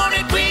want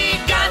it, we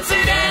got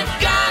it at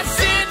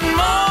Gossett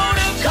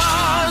Motor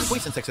Cars.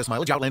 Points and excess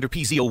mileage. Outlander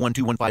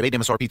PZ012158,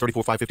 MSRP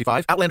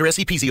 34555. Outlander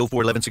SE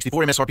PZ041164,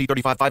 MSRP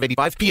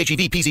 35585.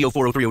 PHEV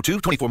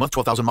PZ040302, 24 months,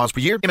 12,000 miles per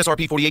year.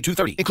 MSRP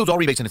 48230. Includes all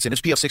rebates and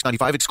incentives. PF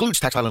 695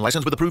 excludes tax filing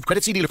license with approved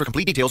credit. See dealer for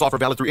complete details. Offer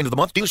valid through end of the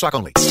month. Dealer stock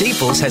only.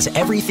 Staples has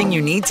everything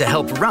you need to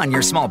help run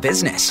your small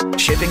business.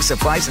 Shipping,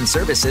 supplies, and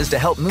services to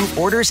help move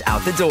orders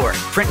out the door.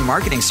 Print and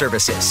marketing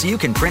services so you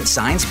can print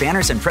signs,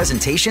 banners, and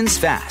presentations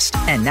fast.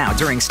 And now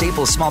during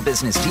Staples Small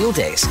Business Deal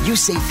Days, you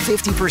save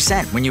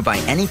 50% when you buy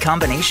any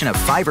combination of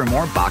 5 or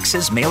more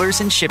boxes,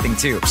 mailers, and shipping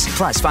tubes.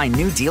 Plus, find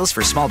new deals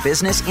for small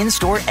business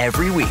in-store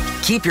every week.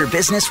 Keep your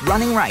business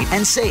running right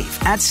and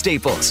safe at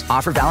Staples.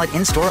 Offer valid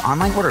in-store,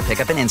 online order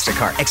pickup, and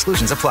Instacart.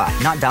 Exclusions apply.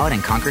 Not valid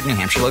in Concord, New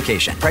Hampshire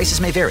location.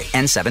 Prices may vary.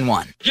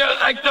 N71. You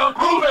like the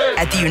movie?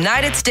 At the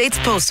United States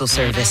Postal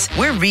Service,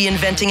 we're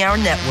reinventing our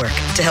network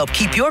to help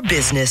keep your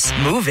business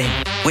moving.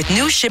 With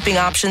new shipping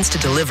options to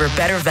deliver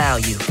better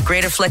value,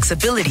 greater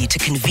flexibility to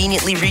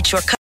conveniently reach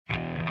your customers.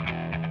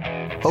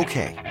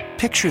 Okay,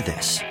 picture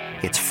this.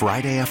 It's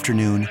Friday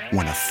afternoon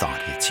when a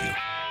thought hits you.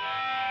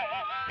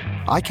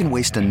 I can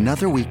waste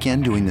another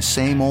weekend doing the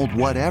same old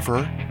whatever,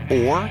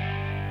 or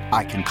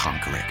I can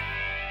conquer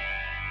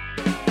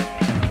it.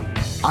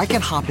 I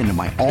can hop into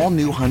my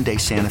all-new Hyundai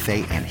Santa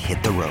Fe and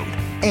hit the road.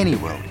 Any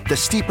road. The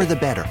steeper, the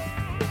better.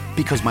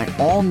 Because my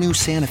all-new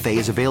Santa Fe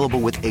is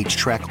available with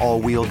H-Track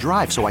all-wheel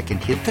drive, so I can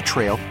hit the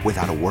trail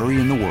without a worry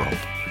in the world.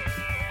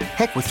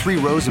 Heck, with 3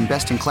 rows and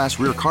best-in-class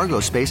rear cargo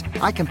space,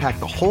 I can pack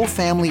the whole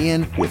family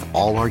in with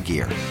all our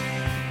gear.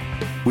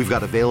 We've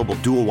got available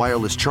dual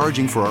wireless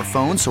charging for our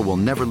phones, so we'll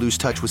never lose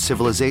touch with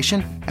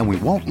civilization, and we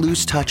won't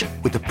lose touch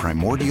with the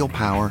primordial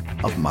power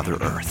of Mother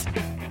Earth.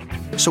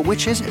 So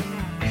which is it?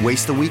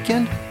 Waste the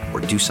weekend or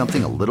do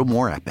something a little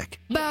more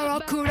epic?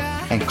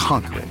 And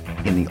conquer it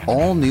in the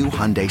all-new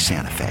Hyundai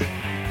Santa Fe.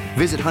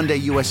 Visit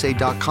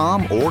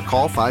HyundaiUSA.com or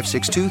call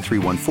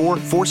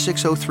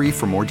 562-314-4603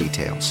 for more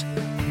details.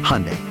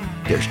 Hyundai,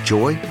 there's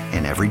joy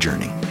in every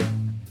journey.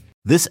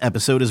 This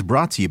episode is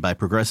brought to you by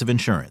Progressive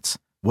Insurance.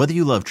 Whether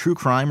you love true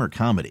crime or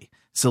comedy,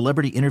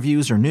 celebrity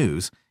interviews or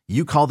news,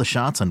 you call the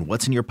shots on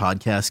what's in your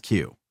podcast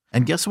queue.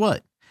 And guess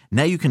what?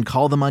 Now you can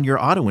call them on your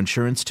auto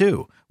insurance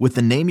too with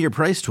the Name Your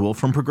Price tool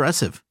from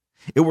Progressive.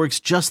 It works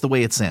just the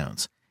way it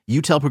sounds.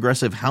 You tell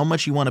Progressive how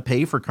much you want to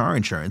pay for car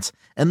insurance,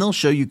 and they'll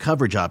show you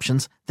coverage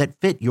options that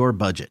fit your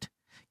budget.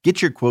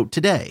 Get your quote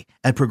today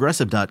at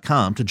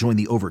Progressive.com to join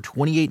the over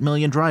 28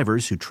 million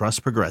drivers who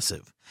trust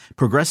Progressive.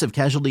 Progressive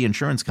Casualty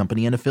Insurance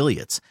Company and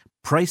Affiliates.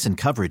 Price and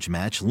coverage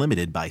match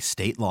limited by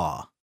state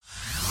law.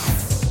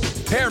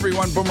 Hey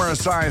everyone, Boomer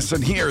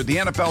Esiason here. The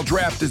NFL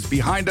draft is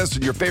behind us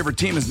and your favorite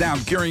team is now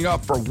gearing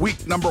up for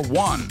week number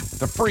 1.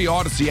 The free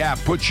Odyssey app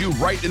puts you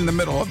right in the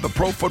middle of the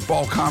pro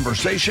football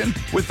conversation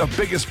with the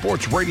biggest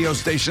sports radio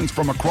stations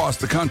from across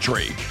the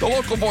country. The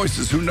local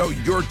voices who know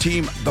your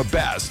team the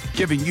best,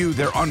 giving you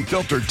their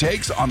unfiltered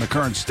takes on the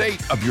current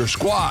state of your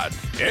squad.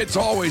 It's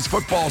always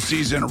football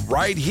season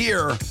right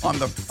here on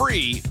the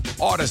free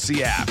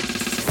Odyssey app.